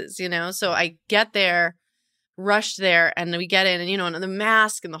places, you know. So I get there, rush there, and we get in, and, you know, and the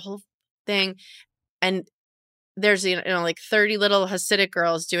mask and the whole thing. And there's, you know, like 30 little Hasidic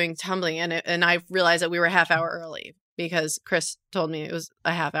girls doing tumbling. And I realized that we were a half hour early because Chris told me it was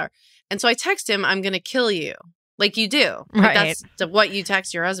a half hour. And so I text him, I'm going to kill you. Like you do. Like that's what you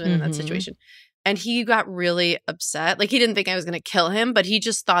text your husband in that situation. And he got really upset. Like, he didn't think I was going to kill him, but he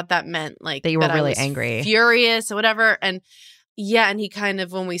just thought that meant like that you were really angry, furious or whatever. And yeah, and he kind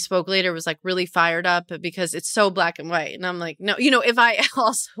of, when we spoke later, was like really fired up because it's so black and white. And I'm like, no, you know, if I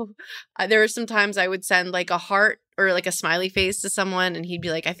also, there were some times I would send like a heart or like a smiley face to someone, and he'd be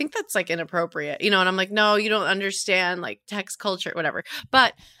like, I think that's like inappropriate, you know. And I'm like, no, you don't understand like text culture, whatever.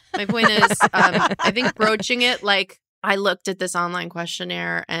 But my point is, I think broaching it, like, I looked at this online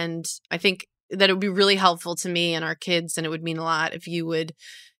questionnaire, and I think that it would be really helpful to me and our kids, and it would mean a lot if you could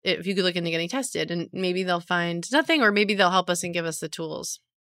look into getting tested, and maybe they'll find nothing, or maybe they'll help us and give us the tools.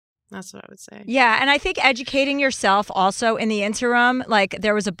 That's what I would say. Yeah, and I think educating yourself also in the interim. Like,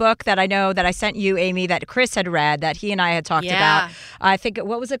 there was a book that I know that I sent you, Amy, that Chris had read, that he and I had talked about. I think,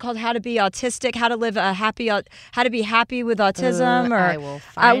 what was it called? How to be autistic, how to live how to be happy with autism.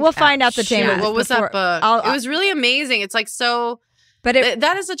 We'll find out the name. What was that book? It was really amazing. It's like so. But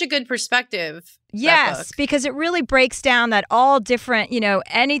that is such a good perspective. Yes, because it really breaks down that all different, you know,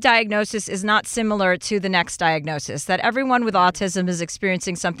 any diagnosis is not similar to the next diagnosis, that everyone with autism is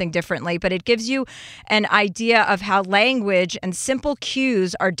experiencing something differently, but it gives you an idea of how language and simple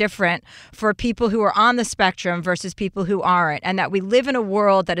cues are different for people who are on the spectrum versus people who aren't, and that we live in a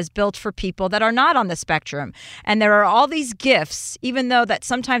world that is built for people that are not on the spectrum. And there are all these gifts, even though that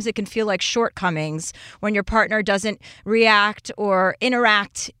sometimes it can feel like shortcomings when your partner doesn't react or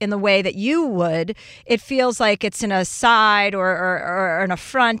interact in the way that you would. It feels like it's an aside or an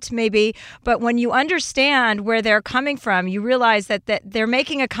affront maybe, but when you understand where they're coming from, you realize that they're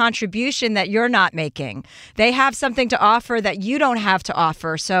making a contribution that you're not making. They have something to offer that you don't have to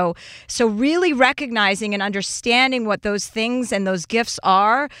offer. So really recognizing and understanding what those things and those gifts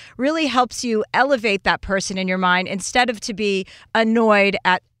are really helps you elevate that person in your mind instead of to be annoyed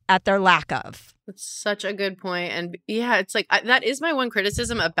at their lack of. That's such a good point. And yeah, it's like that is my one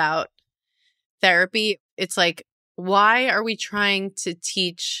criticism about therapy. It's like, why are we trying to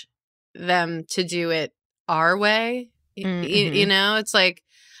teach them to do it our way? You know, it's like,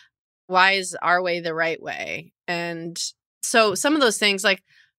 why is our way the right way? And so some of those things, like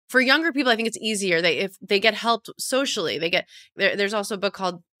for younger people, I think it's easier. If they get helped socially, there's also a book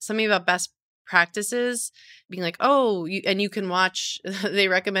called Something About Best Practices, being like, and you can watch, they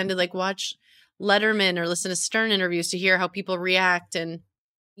recommended like watch Letterman or listen to Stern interviews to hear how people react, and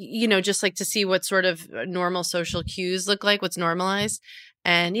you know, just like to see what sort of normal social cues look like, what's normalized.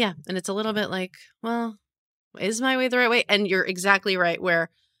 And yeah, and it's a little bit like, well, is my way the right way? And you're exactly right, where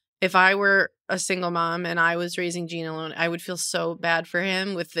if I were a single mom and I was raising Gene alone, I would feel so bad for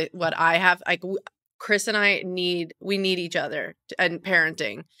him with what I have. Like, Chris and I need each other and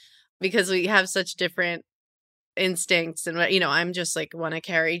parenting, because we have such different instincts. And, you know, I'm just like want to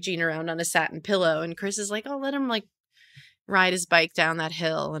carry Gene around on a satin pillow, and Chris is like, oh, let him like ride his bike down that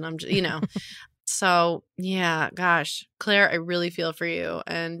hill. And I'm just, you know, so yeah, gosh, Claire, I really feel for you.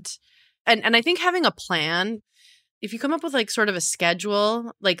 And I think having a plan, if you come up with like sort of a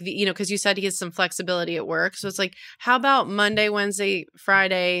schedule, like you know, because you said he has some flexibility at work. So it's like, how about Monday, Wednesday,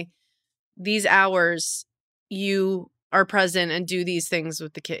 Friday, these hours you are present and do these things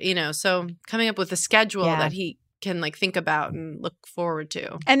with the kid, you know, so coming up with a schedule that he can like think about and look forward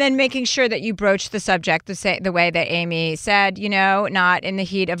to. And then making sure that you broach the subject the way that Amy said, you know, not in the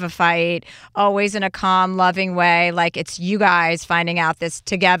heat of a fight, always in a calm, loving way. Like, it's you guys finding out this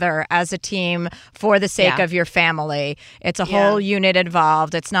together as a team for the sake of your family. It's a whole unit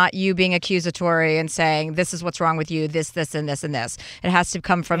involved. It's not you being accusatory and saying, this is what's wrong with you, this, and this, and this. It has to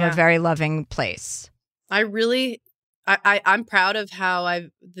come from a very loving place. I'm proud of how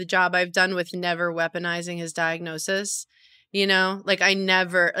the job I've done with never weaponizing his diagnosis, you know, like I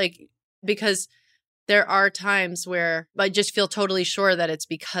never because there are times where I just feel totally sure that it's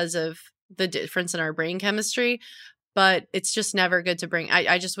because of the difference in our brain chemistry, but it's just never good to bring.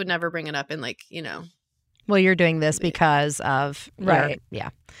 I just would never bring it up in like, you know. Well, you're doing this because of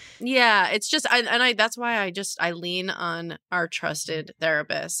yeah. It's just that's why I lean on our trusted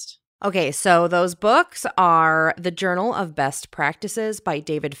therapist. Okay, so those books are The Journal of Best Practices by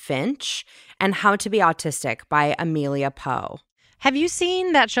David Finch and How to Be Autistic by Amelia Poe. Have you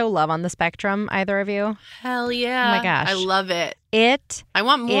seen that show Love on the Spectrum, either of you? Hell yeah. Oh my gosh. I love it. I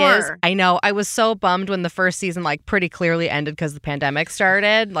want more. I know. I was so bummed when the first season pretty clearly ended because the pandemic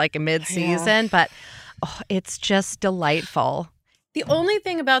started mid-season, but it's just delightful. The only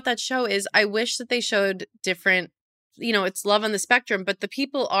thing about that show is I wish that they showed different, it's Love on the Spectrum, but the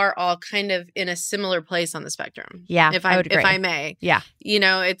people are all kind of in a similar place on the spectrum. Yeah, if I would agree. If I may. Yeah.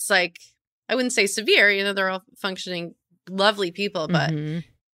 It's I wouldn't say severe, they're all functioning lovely people, but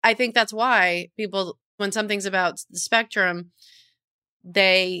I think that's why people, when something's about the spectrum,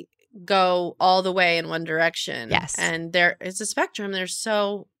 they go all the way in one direction. Yes. And it's a spectrum. There's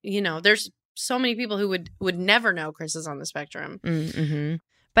there's so many people who would never know Chris is on the spectrum. Mm-hmm.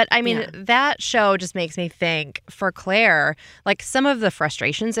 But I mean, that show just makes me think for Claire, some of the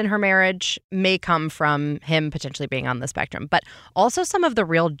frustrations in her marriage may come from him potentially being on the spectrum, but also some of the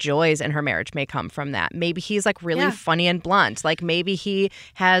real joys in her marriage may come from that. Maybe he's really funny and blunt. Maybe he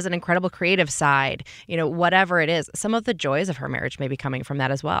has an incredible creative side, whatever it is. Some of the joys of her marriage may be coming from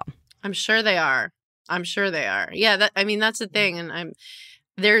that as well. I'm sure they are. Yeah. That's the thing. And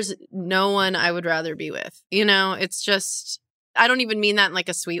there's no one I would rather be with, it's just, I don't even mean that in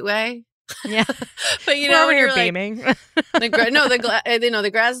a sweet way. Yeah. But when you're beaming. The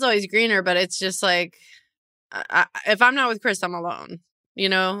grass is always greener, but it's just if I'm not with Chris, I'm alone,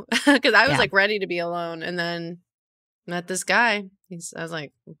 because I was ready to be alone. And then met this guy. I was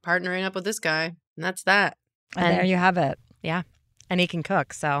partnering up with this guy, and that's that. And there you have it. Yeah. And he can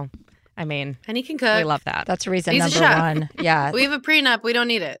cook. So, and he can cook. We love that. That's reason He's number one. Yeah. We have a prenup. We don't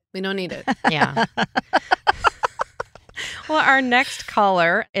need it. Yeah. Well, our next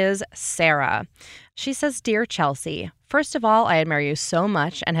caller is Sarah. She says, Dear Chelsea, first of all, I admire you so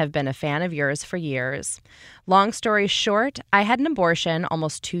much and have been a fan of yours for years. Long story short, I had an abortion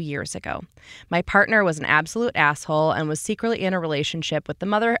almost 2 years ago. My partner was an absolute asshole and was secretly in a relationship with the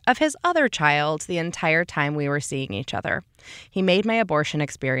mother of his other child the entire time we were seeing each other. He made my abortion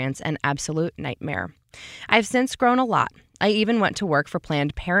experience an absolute nightmare. I've since grown a lot. I even went to work for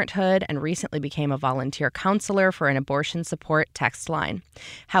Planned Parenthood and recently became a volunteer counselor for an abortion support text line.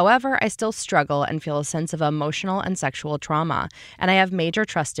 However, I still struggle and feel a sense of emotional and sexual trauma, and I have major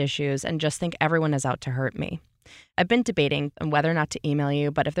trust issues and just think everyone is out to hurt me. I've been debating on whether or not to email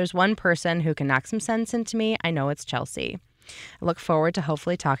you, but if there's one person who can knock some sense into me, I know it's Chelsea. I look forward to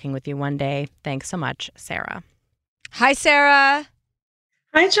hopefully talking with you one day. Thanks so much, Sarah. Hi, Sarah.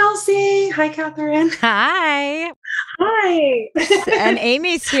 Hi, Chelsea. Hi, Catherine. Hi. Hi. And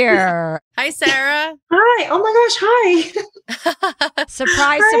Amy's here. Hi, Sarah. Hi. Oh my gosh. Hi.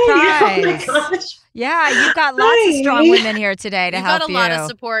 Surprise, Hi. surprise. Oh my gosh. Yeah, you've got lots of strong women here today to help you. You've got a lot of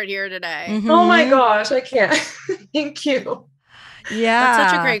support here today. Mm-hmm. Oh my gosh. I can't. Thank you. Yeah.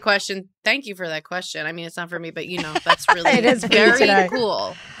 That's such a great question. Thank you for that question. I mean, it's not for me, but that's really it is very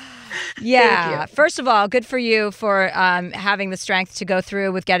cool. Yeah. First of all, good for you for having the strength to go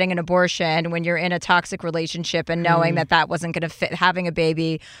through with getting an abortion when you're in a toxic relationship and knowing that wasn't going to fit. Having a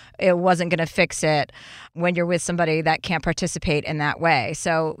baby, it wasn't going to fix it when you're with somebody that can't participate in that way.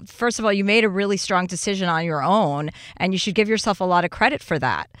 So first of all, you made a really strong decision on your own, and you should give yourself a lot of credit for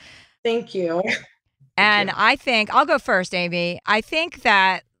that. Thank you. And I think, I'll go first, Amy. I think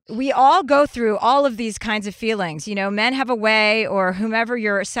that we all go through all of these kinds of feelings. Men have a way, or whomever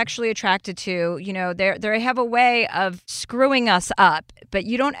you're sexually attracted to, they have a way of screwing us up, but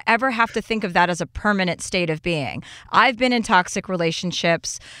you don't ever have to think of that as a permanent state of being. I've been in toxic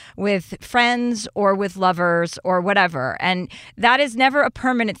relationships with friends or with lovers or whatever, and that is never a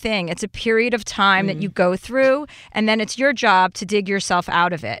permanent thing. It's a period of time that you go through, and then it's your job to dig yourself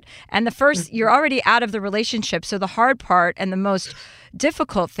out of it. And the first, you're already out of the relationship, so the hard part and the most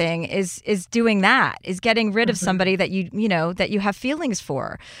difficult thing is doing that, is getting rid of somebody that that you have feelings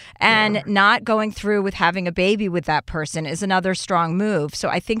for, and not going through with having a baby with that person is another strong move. So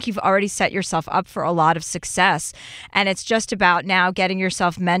I think you've already set yourself up for a lot of success, and it's just about now getting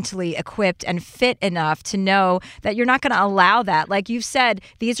yourself mentally equipped and fit enough to know that you're not going to allow that. Like you've said,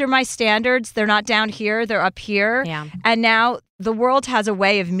 these are my standards. They're not down here. They're up here. Yeah. And now the world has a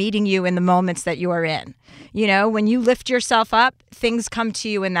way of meeting you in the moments that you are in. When you lift yourself up, things come to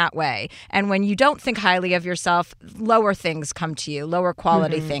you in that way. And when you don't think highly of yourself, lower things come to you, lower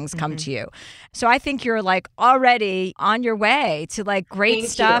quality things come to you. So I think you're already on your way to great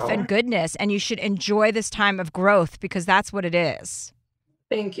stuff and goodness. And you should enjoy this time of growth, because that's what it is.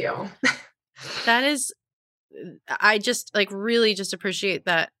 Thank you. That is, I just really just appreciate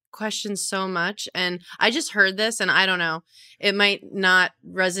that question so much. And I just heard this, and I don't know, it might not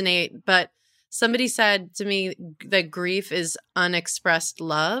resonate, but somebody said to me that grief is unexpressed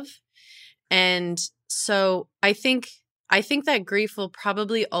love. And so I think that grief will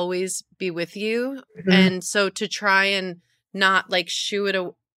probably always be with you. Mhm. And so to try and not like shoo it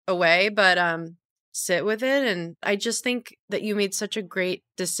away, but sit with it. And I just think that you made such a great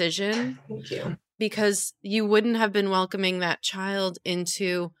decision. Thank you. Because you wouldn't have been welcoming that child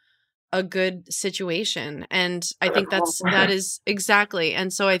into a good situation. And I think that is exactly.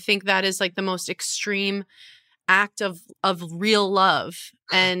 And so I think that is like the most extreme act of real love.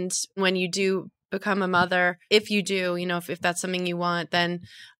 And when you do become a mother, if you do, if that's something you want, then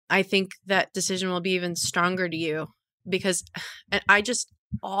I think that decision will be even stronger to you. Because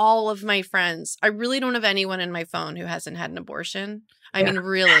all of my friends, I really don't have anyone in my phone who hasn't had an abortion. I mean,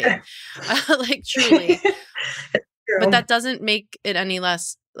 really, like truly. But that doesn't make it any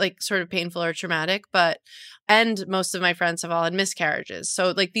less like sort of painful or traumatic. And most of my friends have all had miscarriages.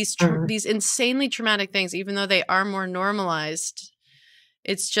 So like these insanely traumatic things, even though they are more normalized,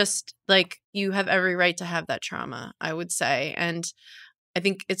 it's just like you have every right to have that trauma, I would say. And I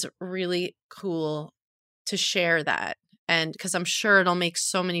think it's really cool to share that. And because I'm sure it'll make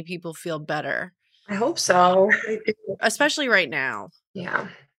so many people feel better. I hope so. Especially right now. Yeah.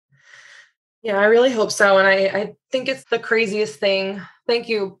 Yeah, I really hope so. And I think it's the craziest thing. Thank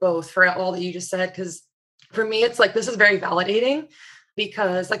you both for all that you just said. Because for me, it's like, this is very validating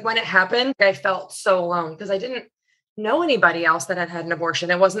because like when it happened, I felt so alone because I didn't know anybody else that had had an abortion.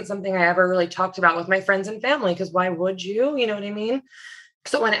 It wasn't something I ever really talked about with my friends and family because why would you? You know what I mean?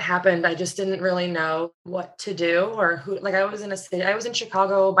 So when it happened, I just didn't really know what to do or who, like I was in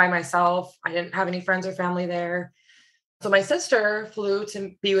Chicago by myself. I didn't have any friends or family there. So my sister flew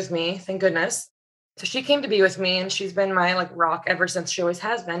to be with me, thank goodness. So she came to be with me and she's been my like rock ever since. She always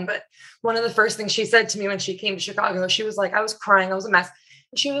has been. But one of the first things she said to me when she came to Chicago, she was like, I was crying, I was a mess.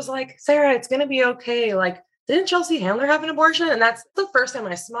 And she was like, Sarah, it's going to be okay. Like, didn't Chelsea Handler have an abortion? And that's the first time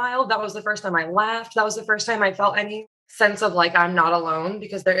I smiled. That was the first time I laughed. That was the first time I felt any sense of like, I'm not alone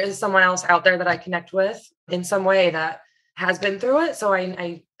because there is someone else out there that I connect with in some way that has been through it. So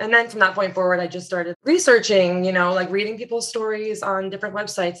and then from that point forward, I just started researching, like reading people's stories on different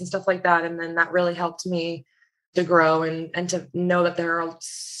websites and stuff like that. And then that really helped me to grow and to know that there are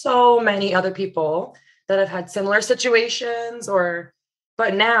so many other people that have had similar situations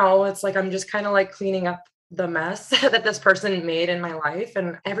but now it's like, I'm just kind of like cleaning up the mess that this person made in my life.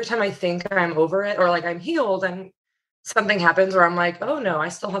 And every time I think I'm over it or like I'm healed and something happens where I'm like, oh no, I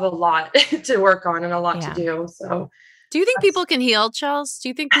still have a lot to work on and a lot to do. So do you think people can heal, Chels? Do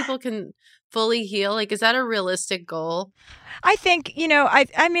you think people can fully heal? Like, is that a realistic goal? I think,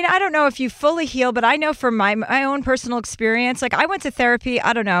 I mean, I don't know if you fully heal, but I know from my own personal experience, like I went to therapy,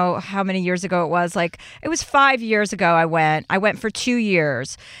 I don't know how many years ago it was, like it was 5 years ago I went for 2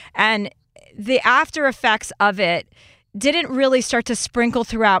 years, and the after effects of it didn't really start to sprinkle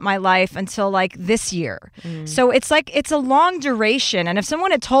throughout my life until like this year. So it's like, it's a long duration. And if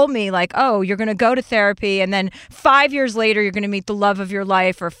someone had told me like, oh, you're going to go to therapy and then 5 years later, you're going to meet the love of your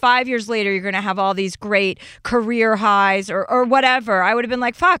life, or 5 years later, you're going to have all these great career highs or whatever, I would have been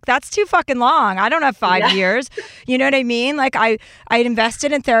like, fuck, that's too fucking long. I don't have 5 years. You know what I mean? Like I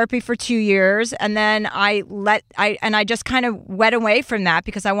invested in therapy for 2 years and then I just kind of went away from that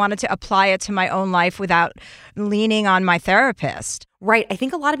because I wanted to apply it to my own life without leaning on my therapist. Right. I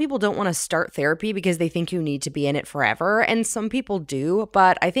think a lot of people don't want to start therapy because they think you need to be in it forever. And some people do.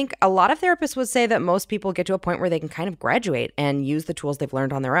 But I think a lot of therapists would say that most people get to a point where they can kind of graduate and use the tools they've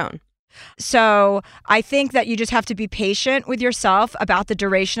learned on their own. So I think that you just have to be patient with yourself about the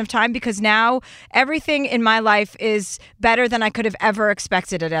duration of time, because now everything in my life is better than I could have ever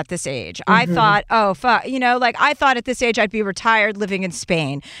expected it at this age. I thought, oh, fuck, I thought at this age I'd be retired living in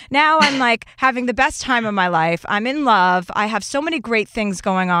Spain. Now I'm like having the best time of my life. I'm in love. I have so many great things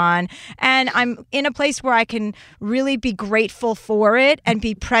going on. And I'm in a place where I can really be grateful for it and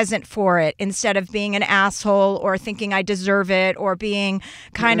be present for it instead of being an asshole or thinking I deserve it or being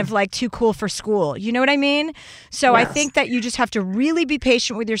kind of like too cool for school. You know what I mean? So I think that you just have to really be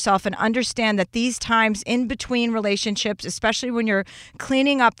patient with yourself and understand that these times in between relationships, especially when you're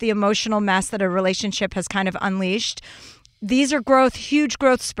cleaning up the emotional mess that a relationship has kind of unleashed, these are huge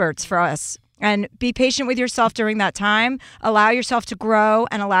growth spurts for us. And be patient with yourself during that time. Allow yourself to grow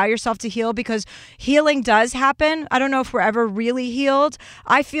and allow yourself to heal, because healing does happen. I don't know if we're ever really healed.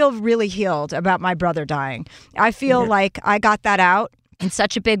 I feel really healed about my brother dying. I feel like I got that out in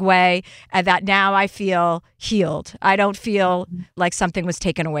such a big way, and that now I feel healed. I don't feel like something was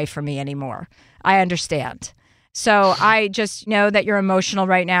taken away from me anymore. I understand. So I just know that you're emotional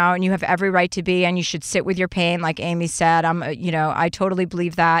right now and you have every right to be, and you should sit with your pain, like Amy said. I totally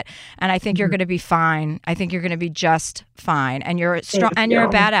believe that. And I think you're going to be fine. I think you're going to be just fine. And you're strong, and you're a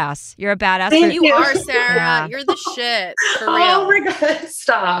badass. You're a badass. You are, Sarah. Yeah. You're the shit. For real. Oh my God.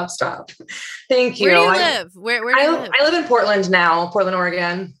 Stop. Thank you. Where do you live? Where do you live? I live in Portland now, Portland,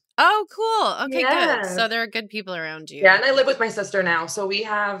 Oregon. Oh, cool. Okay, good. So there are good people around you. Yeah, and I live with my sister now. So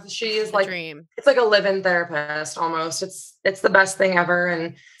she is like, dream. It's like a live-in therapist almost. It's the best thing ever.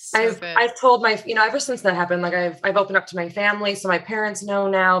 And So I've told my, ever since that happened, like I've opened up to my family. So my parents know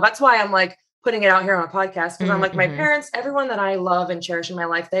now. That's why I'm like putting it out here on a podcast, because I'm like, my parents, everyone that I love and cherish in my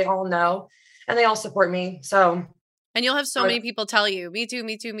life, they all know and they all support me. So. And you'll have so many people tell you, me too,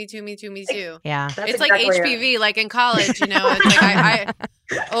 me too, me too, me too, me too. Yeah. It's like HPV, like in college, it's like I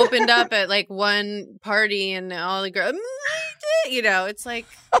opened up at like one party and all the girls, it's like,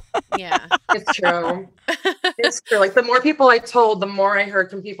 yeah. It's true. It's true. Like the more people I told, the more I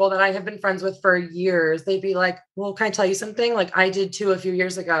heard from people that I have been friends with for years. They'd be like, well, can I tell you something? Like I did too a few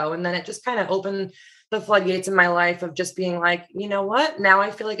years ago. And then it just kind of opened the floodgates in my life of just being like, you know what? Now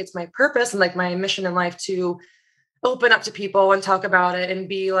I feel like it's my purpose and like my mission in life to open up to people and talk about it and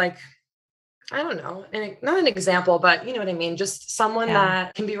be like, I don't know, and not an example, but you know what I mean? Just someone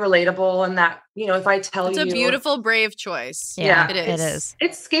that can be relatable and that, if I tell it's you. It's a beautiful, brave choice. Yeah, it is. It is.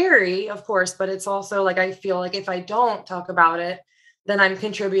 It's scary, of course, but it's also like, I feel like if I don't talk about it, then I'm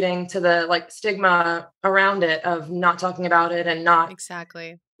contributing to the like stigma around it of not talking about it and not.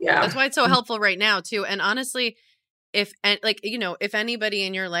 Exactly. Yeah. That's why it's so helpful right now too. And honestly, if anybody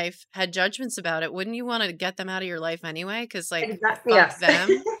in your life had judgments about it, wouldn't you want to get them out of your life anyway? Because fuck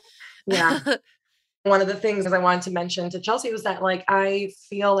them. Yeah. One of the things I wanted to mention to Chelsea was that like, I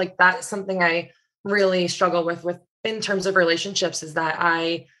feel like that's something I really struggle with in terms of relationships, is that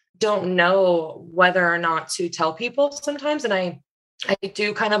I don't know whether or not to tell people sometimes. And I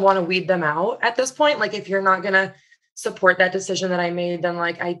do kind of want to weed them out at this point. Like if you're not going to support that decision that I made, then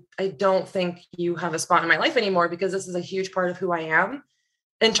like, I don't think you have a spot in my life anymore, because this is a huge part of who I am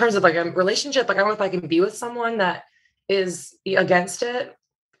in terms of like a relationship. Like I don't know if I can be with someone that is against it.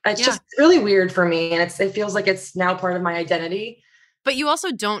 It's just really weird for me. And it feels like it's now part of my identity. But you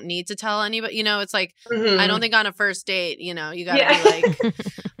also don't need to tell anybody, it's like, I don't think on a first date, you got to be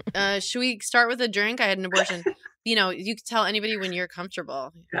like, should we start with a drink? I had an abortion. You can tell anybody when you're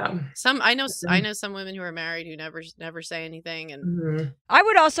comfortable. Yeah. I know some women who are married who never say anything. And I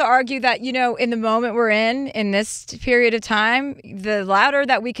would also argue that, in the moment we're in this period of time, the louder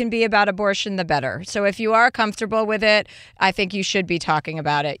that we can be about abortion, the better. So if you are comfortable with it, I think you should be talking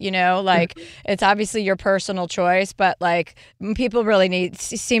about it. It's obviously your personal choice, but like people really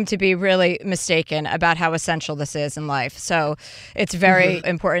seem to be really mistaken about how essential this is in life. So it's very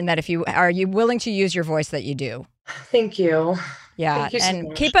important that if you are willing to use your voice, that you do. Thank you. Yeah. Thank you so and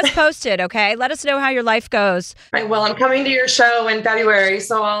much. keep us posted, okay? Let us know how your life goes. I will. I'm coming to your show in February,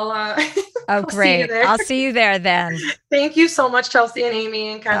 so I'll Oh, great. I'll see you there then. Thank you so much, Chelsea and Amy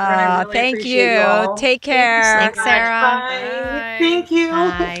and Catherine. I really thank appreciate you. all. Take care. Thank you so much. Sarah. Bye. Thank you.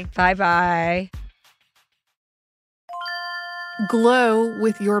 Bye. Bye-bye. Glow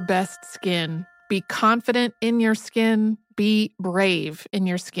with your best skin. Be confident in your skin. Be brave in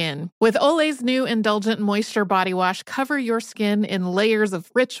your skin. With Olay's new Indulgent Moisture Body Wash, cover your skin in layers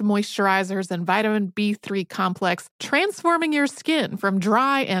of rich moisturizers and vitamin B3 complex, transforming your skin from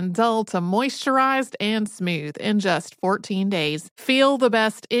dry and dull to moisturized and smooth in just 14 days. Feel the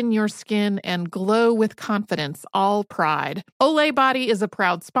best in your skin and glow with confidence, all pride. Olay Body is a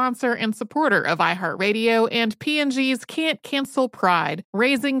proud sponsor and supporter of iHeartRadio and P&G's Can't Cancel Pride,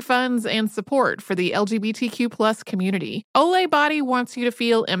 raising funds and support for the LGBTQ+ community. Olay Body wants you to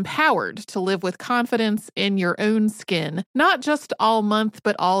feel empowered to live with confidence in your own skin, not just all month,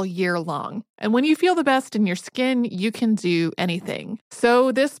 but all year long. And when you feel the best in your skin, you can do anything.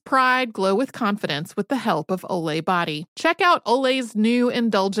 So this pride, glow with confidence with the help of Olay Body. Check out Olay's new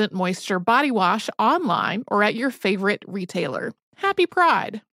Indulgent Moisture Body Wash online or at your favorite retailer. Happy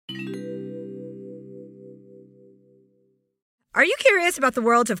Pride! Are you curious about the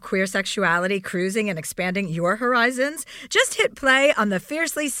world of queer sexuality, cruising, and expanding your horizons? Just hit play on the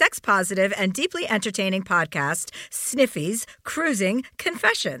fiercely sex-positive and deeply entertaining podcast, Sniffy's Cruising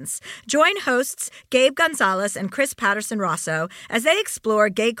Confessions. Join hosts Gabe Gonzalez and Chris Patterson-Rosso as they explore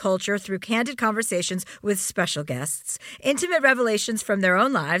gay culture through candid conversations with special guests, intimate revelations from their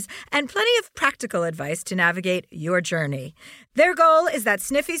own lives, and plenty of practical advice to navigate your journey. Their goal is that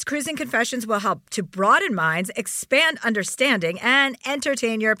Sniffy's Cruising Confessions will help to broaden minds, expand understanding, and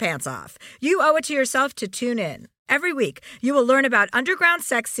entertain your pants off. You owe it to yourself to tune in. Every week, you will learn about underground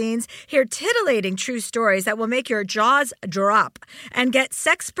sex scenes, hear titillating true stories that will make your jaws drop, and get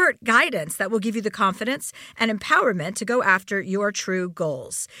sexpert guidance that will give you the confidence and empowerment to go after your true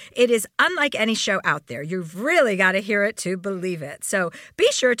goals. It is unlike any show out there. You've really got to hear it to believe it. So be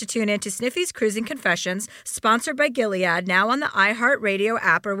sure to tune in to Sniffy's Cruising Confessions, sponsored by Gilead, now on the iHeartRadio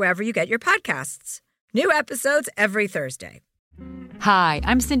app or wherever you get your podcasts. New episodes every Thursday. Hi,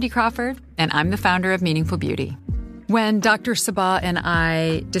 I'm Cindy Crawford, and I'm the founder of Meaningful Beauty. When Dr. Sabah and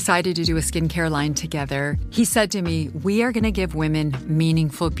I decided to do a skincare line together, he said to me, we are going to give women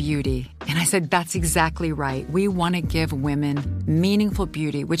meaningful beauty. And I said, that's exactly right. We want to give women meaningful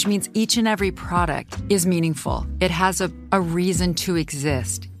beauty, which means each and every product is meaningful. It has a reason to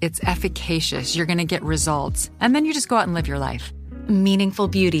exist. It's efficacious. You're going to get results. And then you just go out and live your life. Meaningful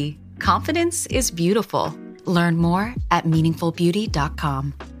Beauty. Confidence is beautiful. Learn more at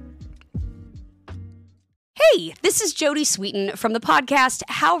meaningfulbeauty.com. Hey, this is Jodie Sweetin from the podcast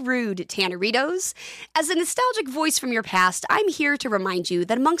How Rude, Tanneritos. As a nostalgic voice from your past, I'm here to remind you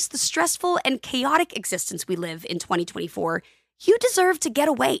that amongst the stressful and chaotic existence we live in 2024, you deserve to get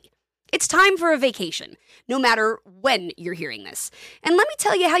away. It's time for a vacation, no matter when you're hearing this. And let me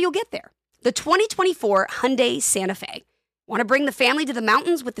tell you how you'll get there. The 2024 Hyundai Santa Fe. Want to bring the family to the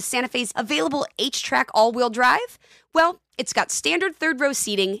mountains with the Santa Fe's available H-Track all-wheel drive? Well, it's got standard third-row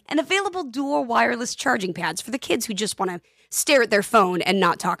seating and available dual wireless charging pads for the kids who just want to stare at their phone and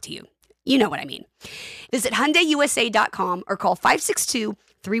not talk to you. You know what I mean. Visit HyundaiUSA.com or call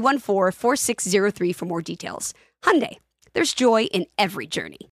 562-314-4603 for more details. Hyundai, there's joy in every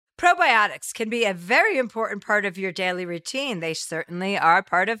journey. Probiotics can be a very important part of your daily routine. They certainly are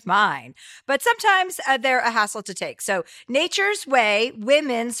part of mine. But sometimes they're a hassle to take. So Nature's Way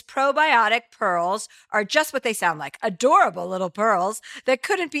Women's Probiotic Pearls are just what they sound like. Adorable little pearls that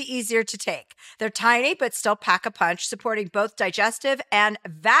couldn't be easier to take. They're tiny but still pack a punch, supporting both digestive and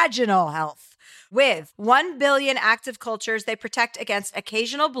vaginal health. With 1 billion active cultures, they protect against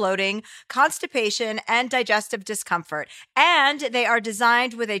occasional bloating, constipation, and digestive discomfort. And they are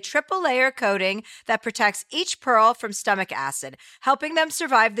designed with a triple layer coating that protects each pearl from stomach acid, helping them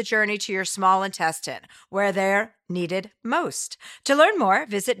survive the journey to your small intestine, where they're needed most. To learn more,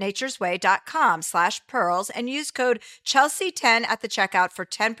 visit naturesway.com/pearls and use code Chelsea10 at the checkout for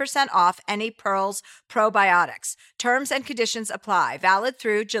 10% off any Pearls probiotics. Terms and conditions apply. Valid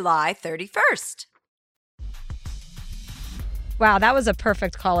through July 31st. Wow, that was a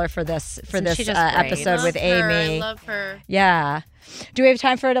perfect caller for this episode with Amy. I love her. Yeah. Do we have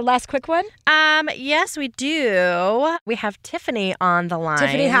time for the last quick one? Yes, we do. We have Tiffany on the line.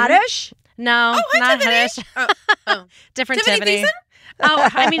 Tiffany Haddish? No, Oh, hi, not Tiffany. Haddish. Oh. Different Tiffany Tiffany. Thiessen? Oh,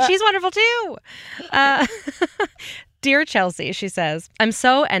 I mean, she's wonderful too. Dear Chelsea, she says, I'm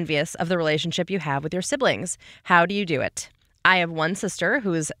so envious of the relationship you have with your siblings. How do you do it? I have one sister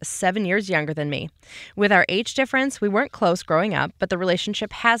who is 7 years younger than me. With our age difference, we weren't close growing up, but the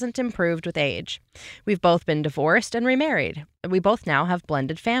relationship hasn't improved with age. We've both been divorced and remarried. We both now have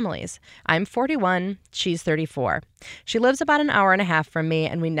blended families. I'm 41, she's 34. She lives about an hour and a half from me,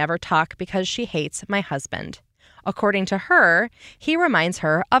 and we never talk because she hates my husband. According to her, he reminds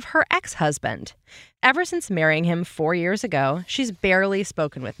her of her ex-husband. Ever since marrying him 4 years ago, she's barely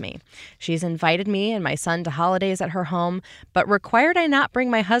spoken with me. She's invited me and my son to holidays at her home, but required I not bring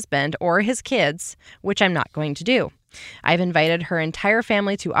my husband or his kids, which I'm not going to do. I've invited her entire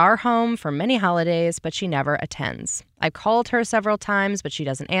family to our home for many holidays, but she never attends. I've called her several times, but she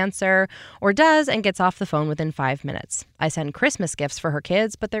doesn't answer, or does and gets off the phone within 5 minutes. I send Christmas gifts for her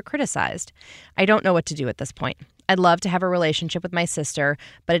kids, but they're criticized. I don't know what to do at this point. I'd love to have a relationship with my sister,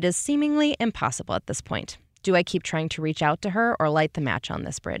 but it is seemingly impossible at this point. Do I keep trying to reach out to her or light the match on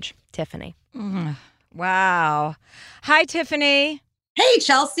this bridge? Tiffany. Wow. Hi, Tiffany. Hey,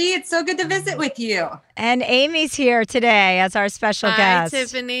 Chelsea. It's so good to visit with you. And Amy's here today as our special guest. Hi,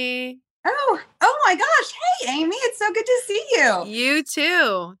 Tiffany. Oh my gosh. Hey, Amy. It's so good to see you. You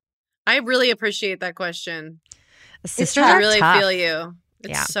too. I really appreciate that question. Sisters I are really tough. feel you.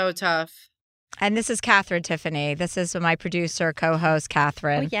 It's so tough. And this is Catherine Tiffany. This is my producer, co-host,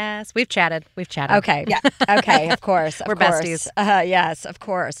 Catherine. Oh, yes. We've chatted. Okay. Yeah. Okay. Of course. We're besties. Yes, of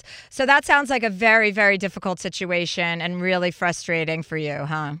course. So that sounds like a very, very difficult situation and really frustrating for you,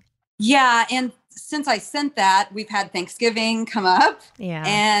 huh? Yeah. And since I sent that, we've had Thanksgiving come up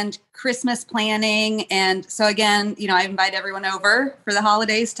and Christmas planning. And so again, I invite everyone over for the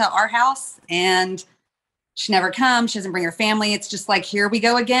holidays to our house, and she never comes. She doesn't bring her family. It's just like, here we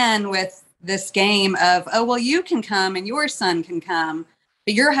go again with this game of, oh, well, you can come and your son can come,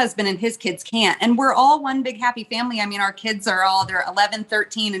 but your husband and his kids can't. And we're all one big happy family. I mean, our kids are they're 11,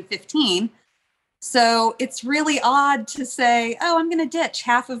 13, and 15. So it's really odd to say, oh, I'm going to ditch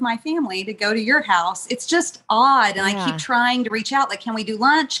half of my family to go to your house. It's just odd. And I keep trying to reach out. Like, can we do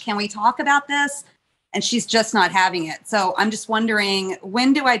lunch? Can we talk about this? And she's just not having it. So I'm just wondering,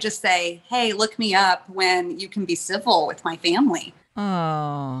 when do I just say, hey, look me up when you can be civil with my family?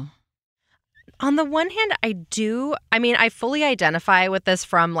 Oh. On the one hand, I fully identify with this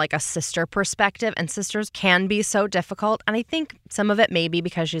from like a sister perspective, and sisters can be so difficult. And I think some of it may be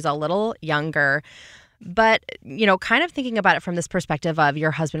because she's a little younger. But, kind of thinking about it from this perspective of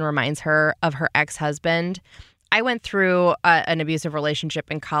your husband reminds her of her ex-husband. I went through an abusive relationship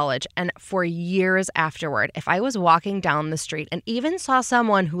in college, and for years afterward, if I was walking down the street and even saw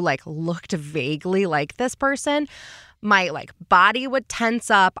someone who like looked vaguely like this person, my like body would tense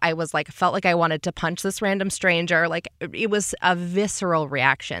up. I was like, felt like I wanted to punch this random stranger. Like, it was a visceral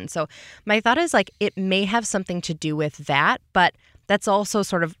reaction. So my thought is like, it may have something to do with that, but that's also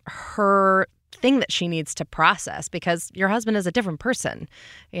sort of her thing that she needs to process, because your husband is a different person.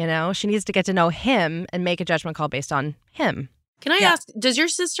 She needs to get to know him and make a judgment call based on him. Can I ask, does your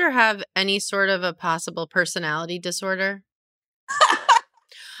sister have any sort of a possible personality disorder?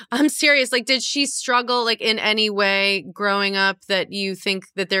 I'm serious. Like, did she struggle like in any way growing up that you think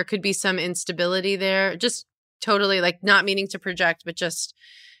that there could be some instability there? Just totally like not meaning to project, but just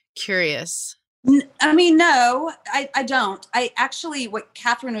curious. I mean, no, I don't. I actually, what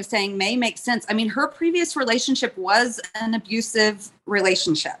Catherine was saying may make sense. I mean, her previous relationship was an abusive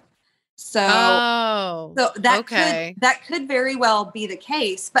relationship. So that could very well be the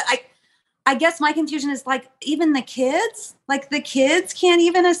case. But I guess my confusion is like, even the kids can't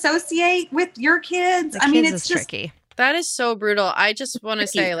even associate with your kids. It's just tricky. That is so brutal. I just want to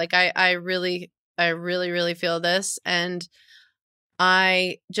say, like, I really, really feel this. And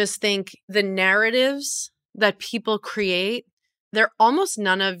I just think the narratives that people create, they're almost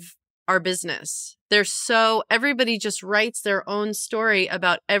none of our business. Everybody just writes their own story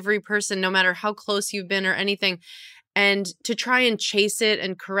about every person, no matter how close you've been or anything. And to try and chase it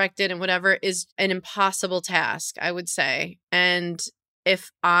and correct it and whatever is an impossible task, I would say. And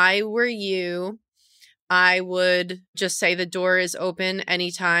if I were you, I would just say the door is open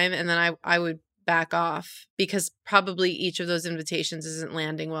anytime. And then I would back off, because probably each of those invitations isn't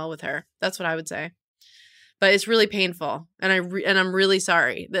landing well with her. That's what I would say. But it's really painful. And I'm really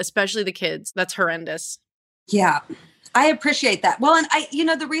sorry, especially the kids. That's horrendous. Yeah, I appreciate that. Well,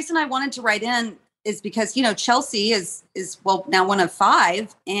 and the reason I wanted to write in is because, Chelsea is now one of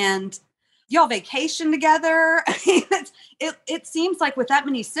 5, and y'all vacation together. It seems like with that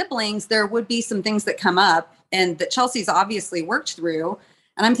many siblings, there would be some things that come up and that Chelsea's obviously worked through.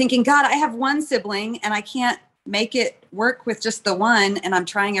 And I'm thinking, God, I have one sibling and I can't make it work with just the one. And I'm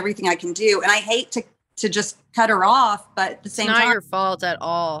trying everything I can do. And I hate to just cut her off. But at the same time, it's not your fault at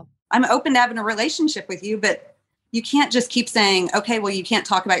all. I'm open to having a relationship with you, but you can't just keep saying, okay, well, you can't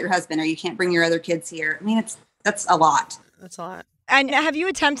talk about your husband or you can't bring your other kids here. I mean, that's a lot. That's a lot. And have you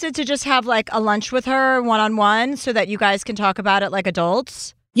attempted to just have like a lunch with her one-on-one so that you guys can talk about it like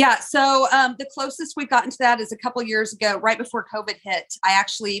adults? Yeah. So the closest we've gotten to that is a couple years ago, right before COVID hit. I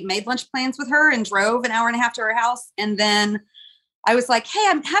actually made lunch plans with her and drove an hour and a half to her house. And then I was like, hey,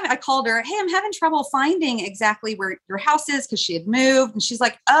 I called her. Hey, I'm having trouble finding exactly where your house is, because she had moved. And she's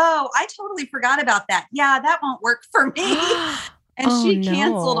like, oh, I totally forgot about that. Yeah, that won't work for me. And she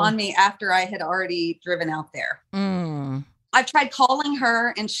canceled on me after I had already driven out there. I've tried calling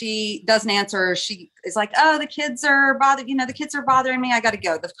her and she doesn't answer. She is like, oh, the kids are bothering me. I got to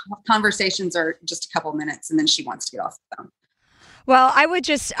go. The conversations are just a couple minutes and then she wants to get off the phone. Well, I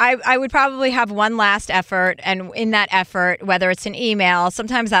would probably have one last effort. And in that effort, whether it's an email,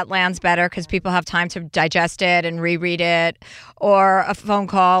 sometimes that lands better because people have time to digest it and reread it, or a phone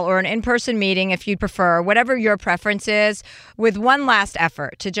call or an in-person meeting if you prefer, whatever your preference is, with one last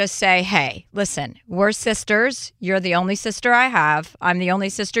effort to just say, hey, listen, we're sisters. You're the only sister I have. I'm the only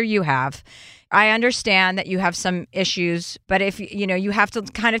sister you have. I understand that you have some issues, but if you have to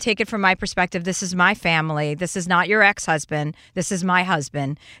kind of take it from my perspective. This is my family. This is not your ex-husband. This is my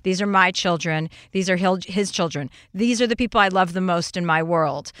husband. These are my children. These are his children. These are the people I love the most in my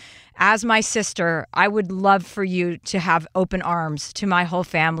world. As my sister, I would love for you to have open arms to my whole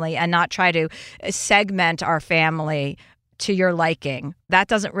family and not try to segment our family to your liking, That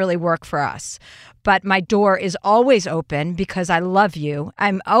doesn't really work for us. But my door is always open because I love you.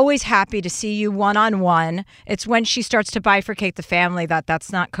 I'm always happy to see you one-on-one. It's when she starts to bifurcate the family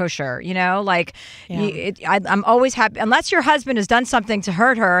that's not kosher, I'm always happy. Unless your husband has done something to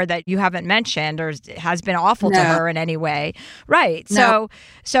hurt her that you haven't mentioned or has been awful to her in any way. Right. No.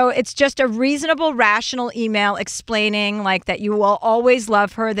 So it's just a reasonable, rational email explaining that you will always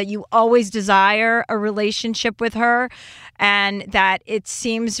love her, that you always desire a relationship with her, and that it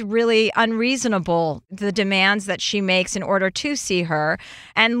seems really unreasonable, the demands that she makes in order to see her,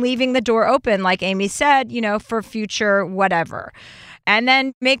 and leaving the door open, like Amy said, for future whatever. And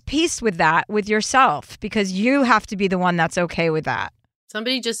then make peace with that with yourself, because you have to be the one that's okay with that.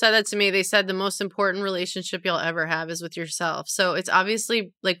 Somebody just said that to me. They said the most important relationship you'll ever have is with yourself. So it's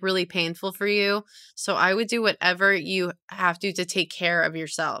obviously really painful for you. So I would do whatever you have to take care of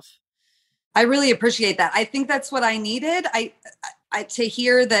yourself. I really appreciate that. I think that's what I needed. I to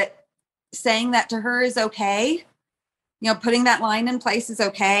hear that saying that to her is okay. Putting that line in place is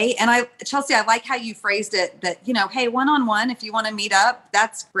okay. And Chelsea, I like how you phrased it that, hey, one-on-one, if you want to meet up,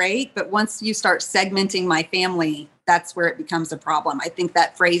 that's great. But once you start segmenting my family, that's where it becomes a problem. I think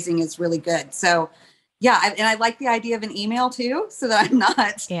that phrasing is really good. So yeah. And I like the idea of an email too, so that I'm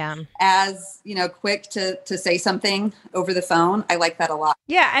not as, quick to say something over the phone. I like that a lot.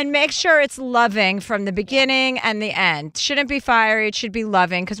 Yeah. And make sure it's loving from the beginning and the end. Shouldn't be fiery. It should be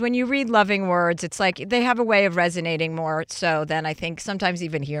loving. Because when you read loving words, it's like they have a way of resonating more so than I think sometimes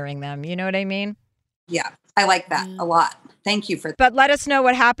even hearing them. You know what I mean? Yeah. I like that a lot. Thank you for that. But let us know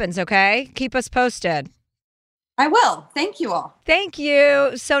what happens, okay? Keep us posted. I will. Thank you all. Thank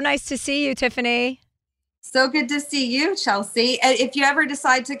you. So nice to see you, Tiffany. So good to see you, Chelsea. If you ever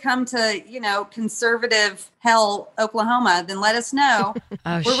decide to come to, conservative hell, Oklahoma, then let us know.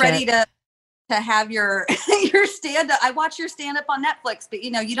 We're ready to have your stand-up. I watch your stand-up on Netflix, but,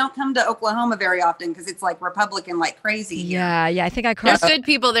 you don't come to Oklahoma very often because it's Republican like crazy. Yeah. I think I crossed. There's good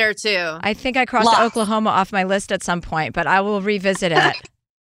people there, too. I think I crossed Oklahoma off my list at some point, but I will revisit it.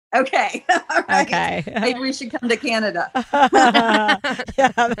 Okay. All right. Okay. Maybe we should come to Canada.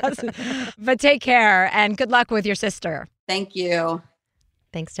 But take care and good luck with your sister. Thank you.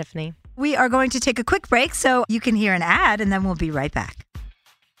 Thanks, Tiffany. We are going to take a quick break so you can hear an ad, and then we'll be right back.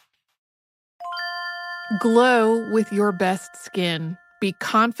 Glow with your best skin. Be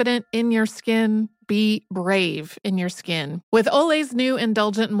confident in your skin. Be brave in your skin. With Olay's new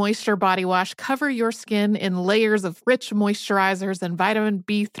Indulgent Moisture Body Wash, cover your skin in layers of rich moisturizers and vitamin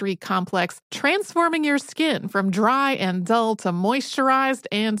B3 complex, transforming your skin from dry and dull to moisturized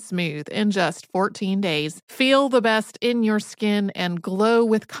and smooth in just 14 days. Feel the best in your skin and glow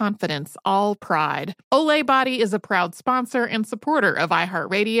with confidence, all pride. Olay Body is a proud sponsor and supporter of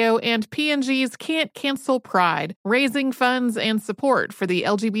iHeartRadio and P&G's Can't Cancel Pride, raising funds and support for the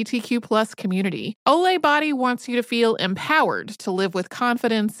LGBTQ+ community. Olay Body wants you to feel empowered to live with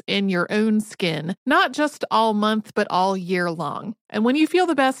confidence in your own skin, not just all month, but all year long. And when you feel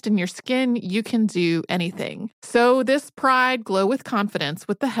the best in your skin, you can do anything. So this pride, glow with confidence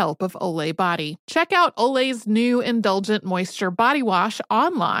with the help of Olay Body. Check out Olay's new Indulgent Moisture Body Wash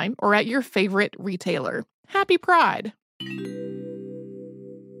online or at your favorite retailer. Happy Pride!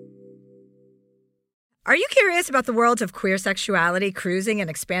 Are you curious about the world of queer sexuality, cruising, and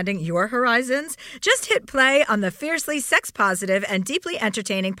expanding your horizons? Just hit play on the fiercely sex-positive and deeply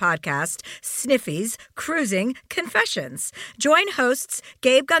entertaining podcast, Sniffy's Cruising Confessions. Join hosts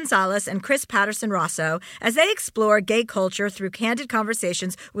Gabe Gonzalez and Chris Patterson-Rosso as they explore gay culture through candid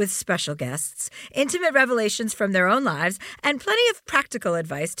conversations with special guests, intimate revelations from their own lives, and plenty of practical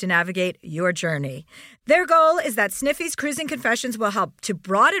advice to navigate your journey. Their goal is that Sniffy's Cruising Confessions will help to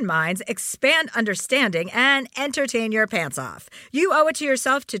broaden minds, expand understanding, and entertain your pants off. You owe it to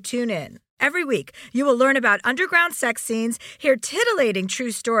yourself to tune in. Every week, you will learn about underground sex scenes, hear titillating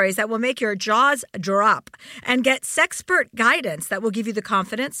true stories that will make your jaws drop, and get sexpert guidance that will give you the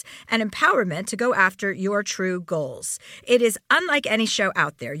confidence and empowerment to go after your true goals. It is unlike any show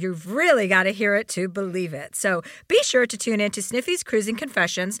out there. You've really got to hear it to believe it. So be sure to tune in to Sniffy's Cruising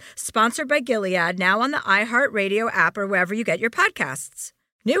Confessions, sponsored by Gilead, now on the iHeartRadio app or wherever you get your podcasts.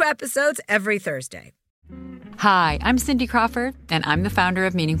 New episodes every Thursday. Hi, I'm Cindy Crawford, and I'm the founder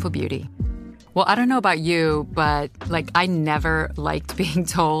of Meaningful Beauty. Well, I don't know about you, but I never liked being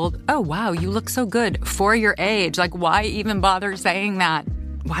told, oh, wow, you look so good for your age. Why even bother saying that?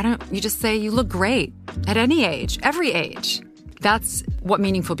 Why don't you just say you look great at any age, every age? That's what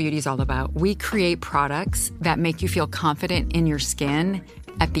Meaningful Beauty is all about. We create products that make you feel confident in your skin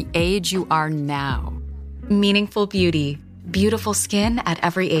at the age you are now. Meaningful Beauty. Beautiful skin at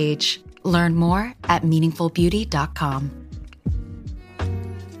every age. Learn more at meaningfulbeauty.com.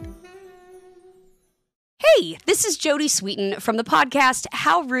 Hey, this is Jodie Sweetin from the podcast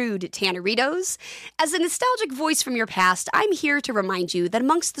How Rude, Tanneritos. As a nostalgic voice from your past, I'm here to remind you that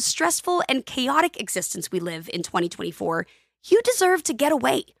amongst the stressful and chaotic existence we live in 2024, you deserve to get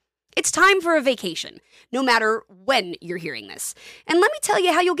away. It's time for a vacation, no matter when you're hearing this. And let me tell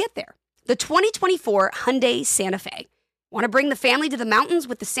you how you'll get there. The 2024 Hyundai Santa Fe. Want to bring the family to the mountains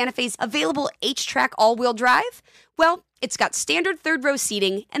with the Santa Fe's available H-Track all-wheel drive? Well, it's got standard third-row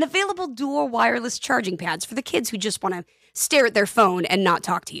seating and available dual wireless charging pads for the kids who just want to stare at their phone and not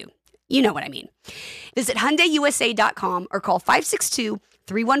talk to you. You know what I mean. Visit HyundaiUSA.com or call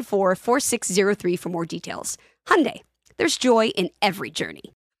 562-314-4603 for more details. Hyundai, there's joy in every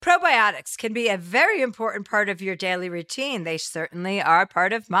journey. Probiotics can be a very important part of your daily routine. They certainly are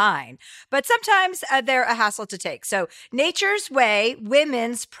part of mine. But sometimes they're a hassle to take. So Nature's Way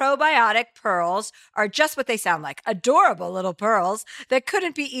Women's Probiotic Pearls are just what they sound like. Adorable little pearls that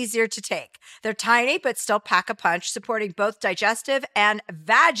couldn't be easier to take. They're tiny but still pack a punch, supporting both digestive and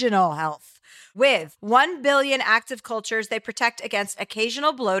vaginal health. With 1 billion active cultures, they protect against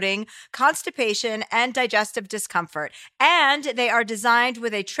occasional bloating, constipation, and digestive discomfort. And they are designed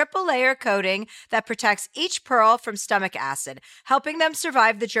with a triple-layer coating that protects each pearl from stomach acid, helping them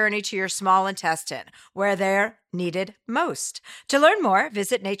survive the journey to your small intestine, where they're needed most. To learn more,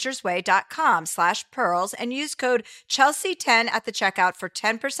 visit naturesway.com/pearls and use code Chelsea10 at the checkout for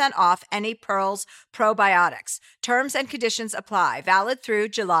 10% off any Pearls probiotics. Terms and conditions apply. Valid through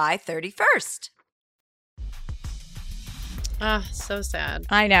July 31st. Ah, so sad.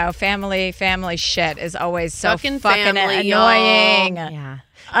 I know. Family shit is always so fucking family, annoying. y'all. Yeah.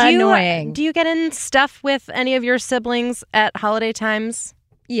 Annoying. Do you get in stuff with any of your siblings at holiday times?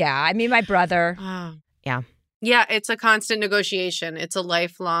 Yeah. I mean, my brother. Yeah. Yeah, it's a constant negotiation. It's a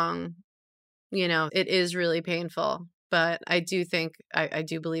lifelong, it is really painful. But I do think, I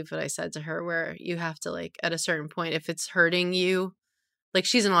do believe what I said to her, where you have to, like, at a certain point, if it's hurting you, like,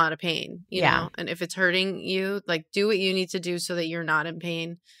 she's in a lot of pain, you know? And if it's hurting you, like, do what you need to do so that you're not in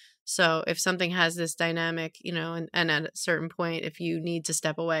pain. So if something has this dynamic, and at a certain point, if you need to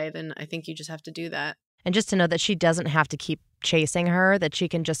step away, then I think you just have to do that. And just to know that she doesn't have to keep chasing her, that she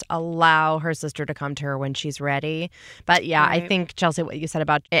can just allow her sister to come to her when she's ready. But yeah, right. I think, Chelsea, what you said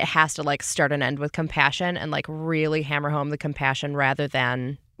about it has to, like, start and end with compassion and, like, really hammer home the compassion rather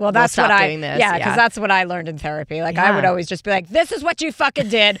than... Well, that's we'll what because that's what I learned in therapy. Like, I would always just be like, this is what you fucking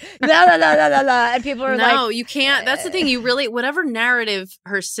did. La, la, la, la, la, la. And people are like... No, you can't. That's the thing. You really... Whatever narrative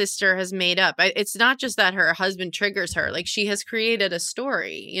her sister has made up, it's not just that her husband triggers her. Like, she has created a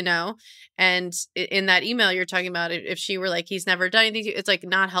story, And in that email you're talking about, if she were like, he's never done anything, it's, like,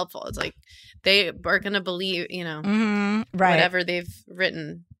 not helpful. It's like, they are going to believe, right. whatever they've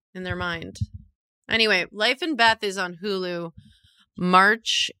written in their mind. Anyway, Life and Beth is on Hulu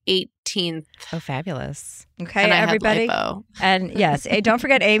March 18th. Oh, fabulous. Okay, and everybody. I had lipo. And yes, don't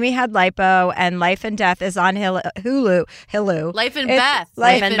forget Amy had lipo, and Life and Death is on Hulu. Life and Beth.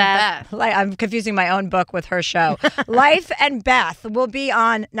 Life and Beth. I'm confusing my own book with her show. Life and Beth will be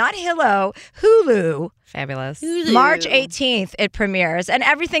on, not Hulu. Fabulous. Hulu. March 18th it premieres, and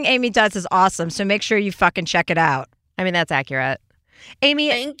everything Amy does is awesome, so make sure you fucking check it out. I mean, that's accurate. Amy,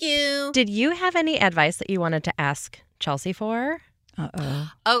 thank you. Did you have any advice that you wanted to ask Chelsea for? Oh,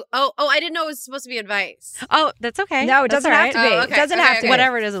 I didn't know it was supposed to be advice. Oh, that's okay. No, it doesn't have to be. Okay. It doesn't have to be.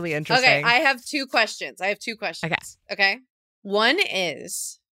 Whatever it is will be interesting. Okay, I have two questions. Okay. One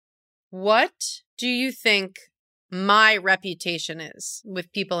is, what do you think my reputation is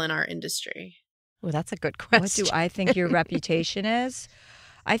with people in our industry? Oh, that's a good question. What do I think your reputation is?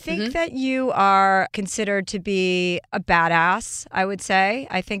 I think that you are considered to be a badass, I would say.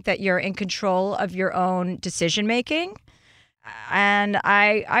 I think that you're in control of your own decision making. And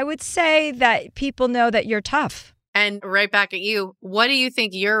I would say that people know that you're tough. And right back at you, what do you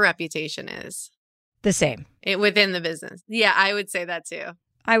think your reputation is? The same. Within the business. Yeah, I would say that too.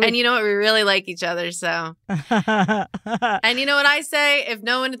 And you know what? We really like each other, so. And you know what I say? If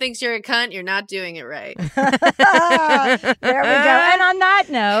no one thinks you're a cunt, you're not doing it right. There we go. And on that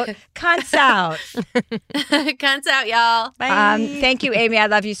note, cunts out. Cunts out, y'all. Bye. Thank you, Amy. I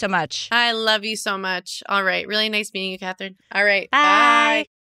love you so much. I love you so much. All right. Really nice meeting you, Catherine. All right. Bye.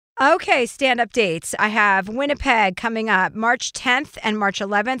 Okay, stand-up dates. I have Winnipeg coming up March 10th and March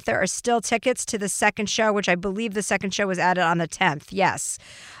 11th. There are still tickets to the second show, which I believe the second show was added on the 10th. Yes.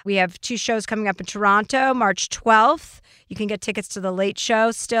 We have 2 shows coming up in Toronto, March 12th. You can get tickets to the late show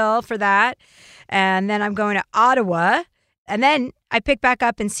still for that. And then I'm going to Ottawa. And then I pick back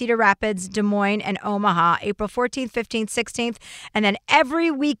up in Cedar Rapids, Des Moines, and Omaha, April 14th, 15th, 16th, and then every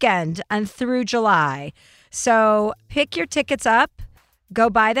weekend and through July. So pick your tickets up. Go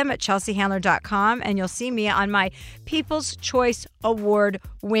buy them at chelseahandler.com and you'll see me on my People's Choice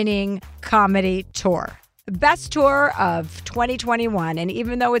Award-winning comedy tour. The best tour of 2021. And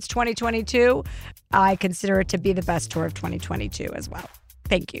even though it's 2022, I consider it to be the best tour of 2022 as well.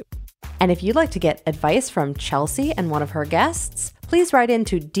 Thank you. And if you'd like to get advice from Chelsea and one of her guests, please write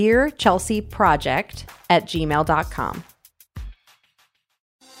into dearchelseaproject@gmail.com.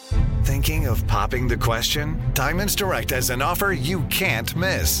 Thinking of popping the question? Diamonds Direct has an offer you can't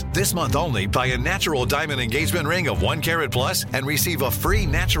miss. This month only, buy a natural diamond engagement ring of 1 carat plus and receive a free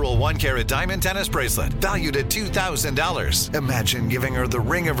natural 1 carat diamond tennis bracelet valued at $2,000. Imagine giving her the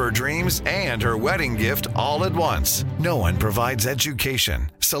ring of her dreams and her wedding gift all at once. No one provides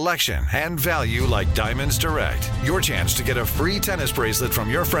education, selection, and value like Diamonds Direct. Your chance to get a free tennis bracelet from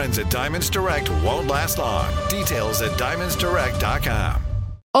your friends at Diamonds Direct won't last long. Details at diamondsdirect.com.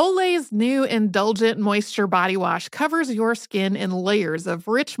 Olay's new Indulgent Moisture Body Wash covers your skin in layers of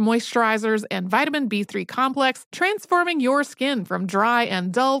rich moisturizers and vitamin B3 complex, transforming your skin from dry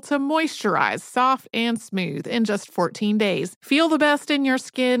and dull to moisturized, soft, and smooth in just 14 days. Feel the best in your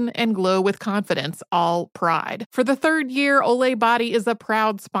skin and glow with confidence, all pride. For the third year, Olay Body is a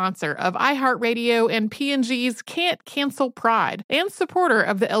proud sponsor of iHeartRadio and P&G's Can't Cancel Pride and supporter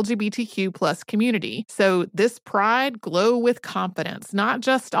of the LGBTQ+ community. So this pride, glow with confidence, not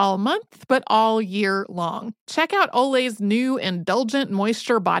just all month, but all year long. Check out Olay's new Indulgent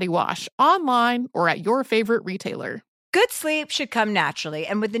Moisture Body Wash online or at your favorite retailer. Good sleep should come naturally,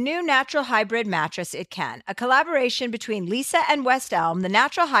 and with the new Natural Hybrid mattress, it can. A collaboration between Leesa and West Elm, the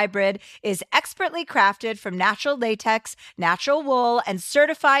Natural Hybrid is expertly crafted from natural latex, natural wool, and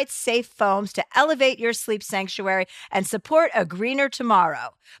certified safe foams to elevate your sleep sanctuary and support a greener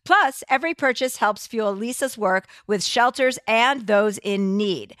tomorrow. Plus, every purchase helps fuel Leesa's work with shelters and those in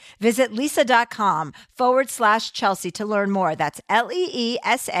need. Visit Leesa.com/Chelsea to learn more. That's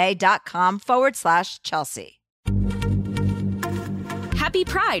LEESA.com/Chelsea. Happy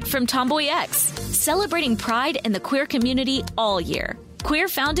Pride from Tomboy X, celebrating pride in the queer community all year. Queer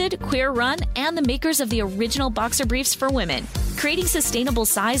founded, queer run, and the makers of the original boxer briefs for women, creating sustainable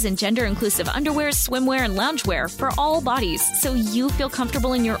size and gender inclusive underwear, swimwear, and loungewear for all bodies so you feel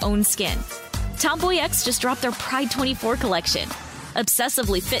comfortable in your own skin. Tomboy X just dropped their Pride 24 collection,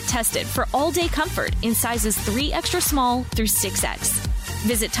 obsessively fit tested for all day comfort in sizes 3 extra small through 6X.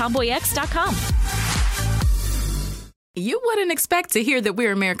 Visit tomboyx.com. You wouldn't expect to hear that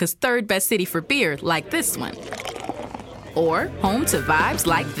we're America's third best city for beer like this one. Or home to vibes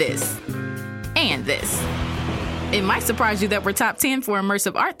like this. And this. It might surprise you that we're top 10 for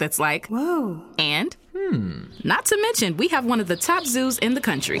immersive art that's like, whoa. And, not to mention, we have one of the top zoos in the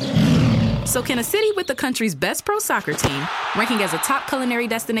country. So can a city with the country's best pro soccer team, ranking as a top culinary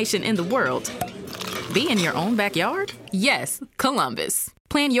destination in the world, be in your own backyard? Yes, Columbus.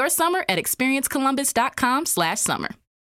 Plan your summer at experiencecolumbus.com/summer.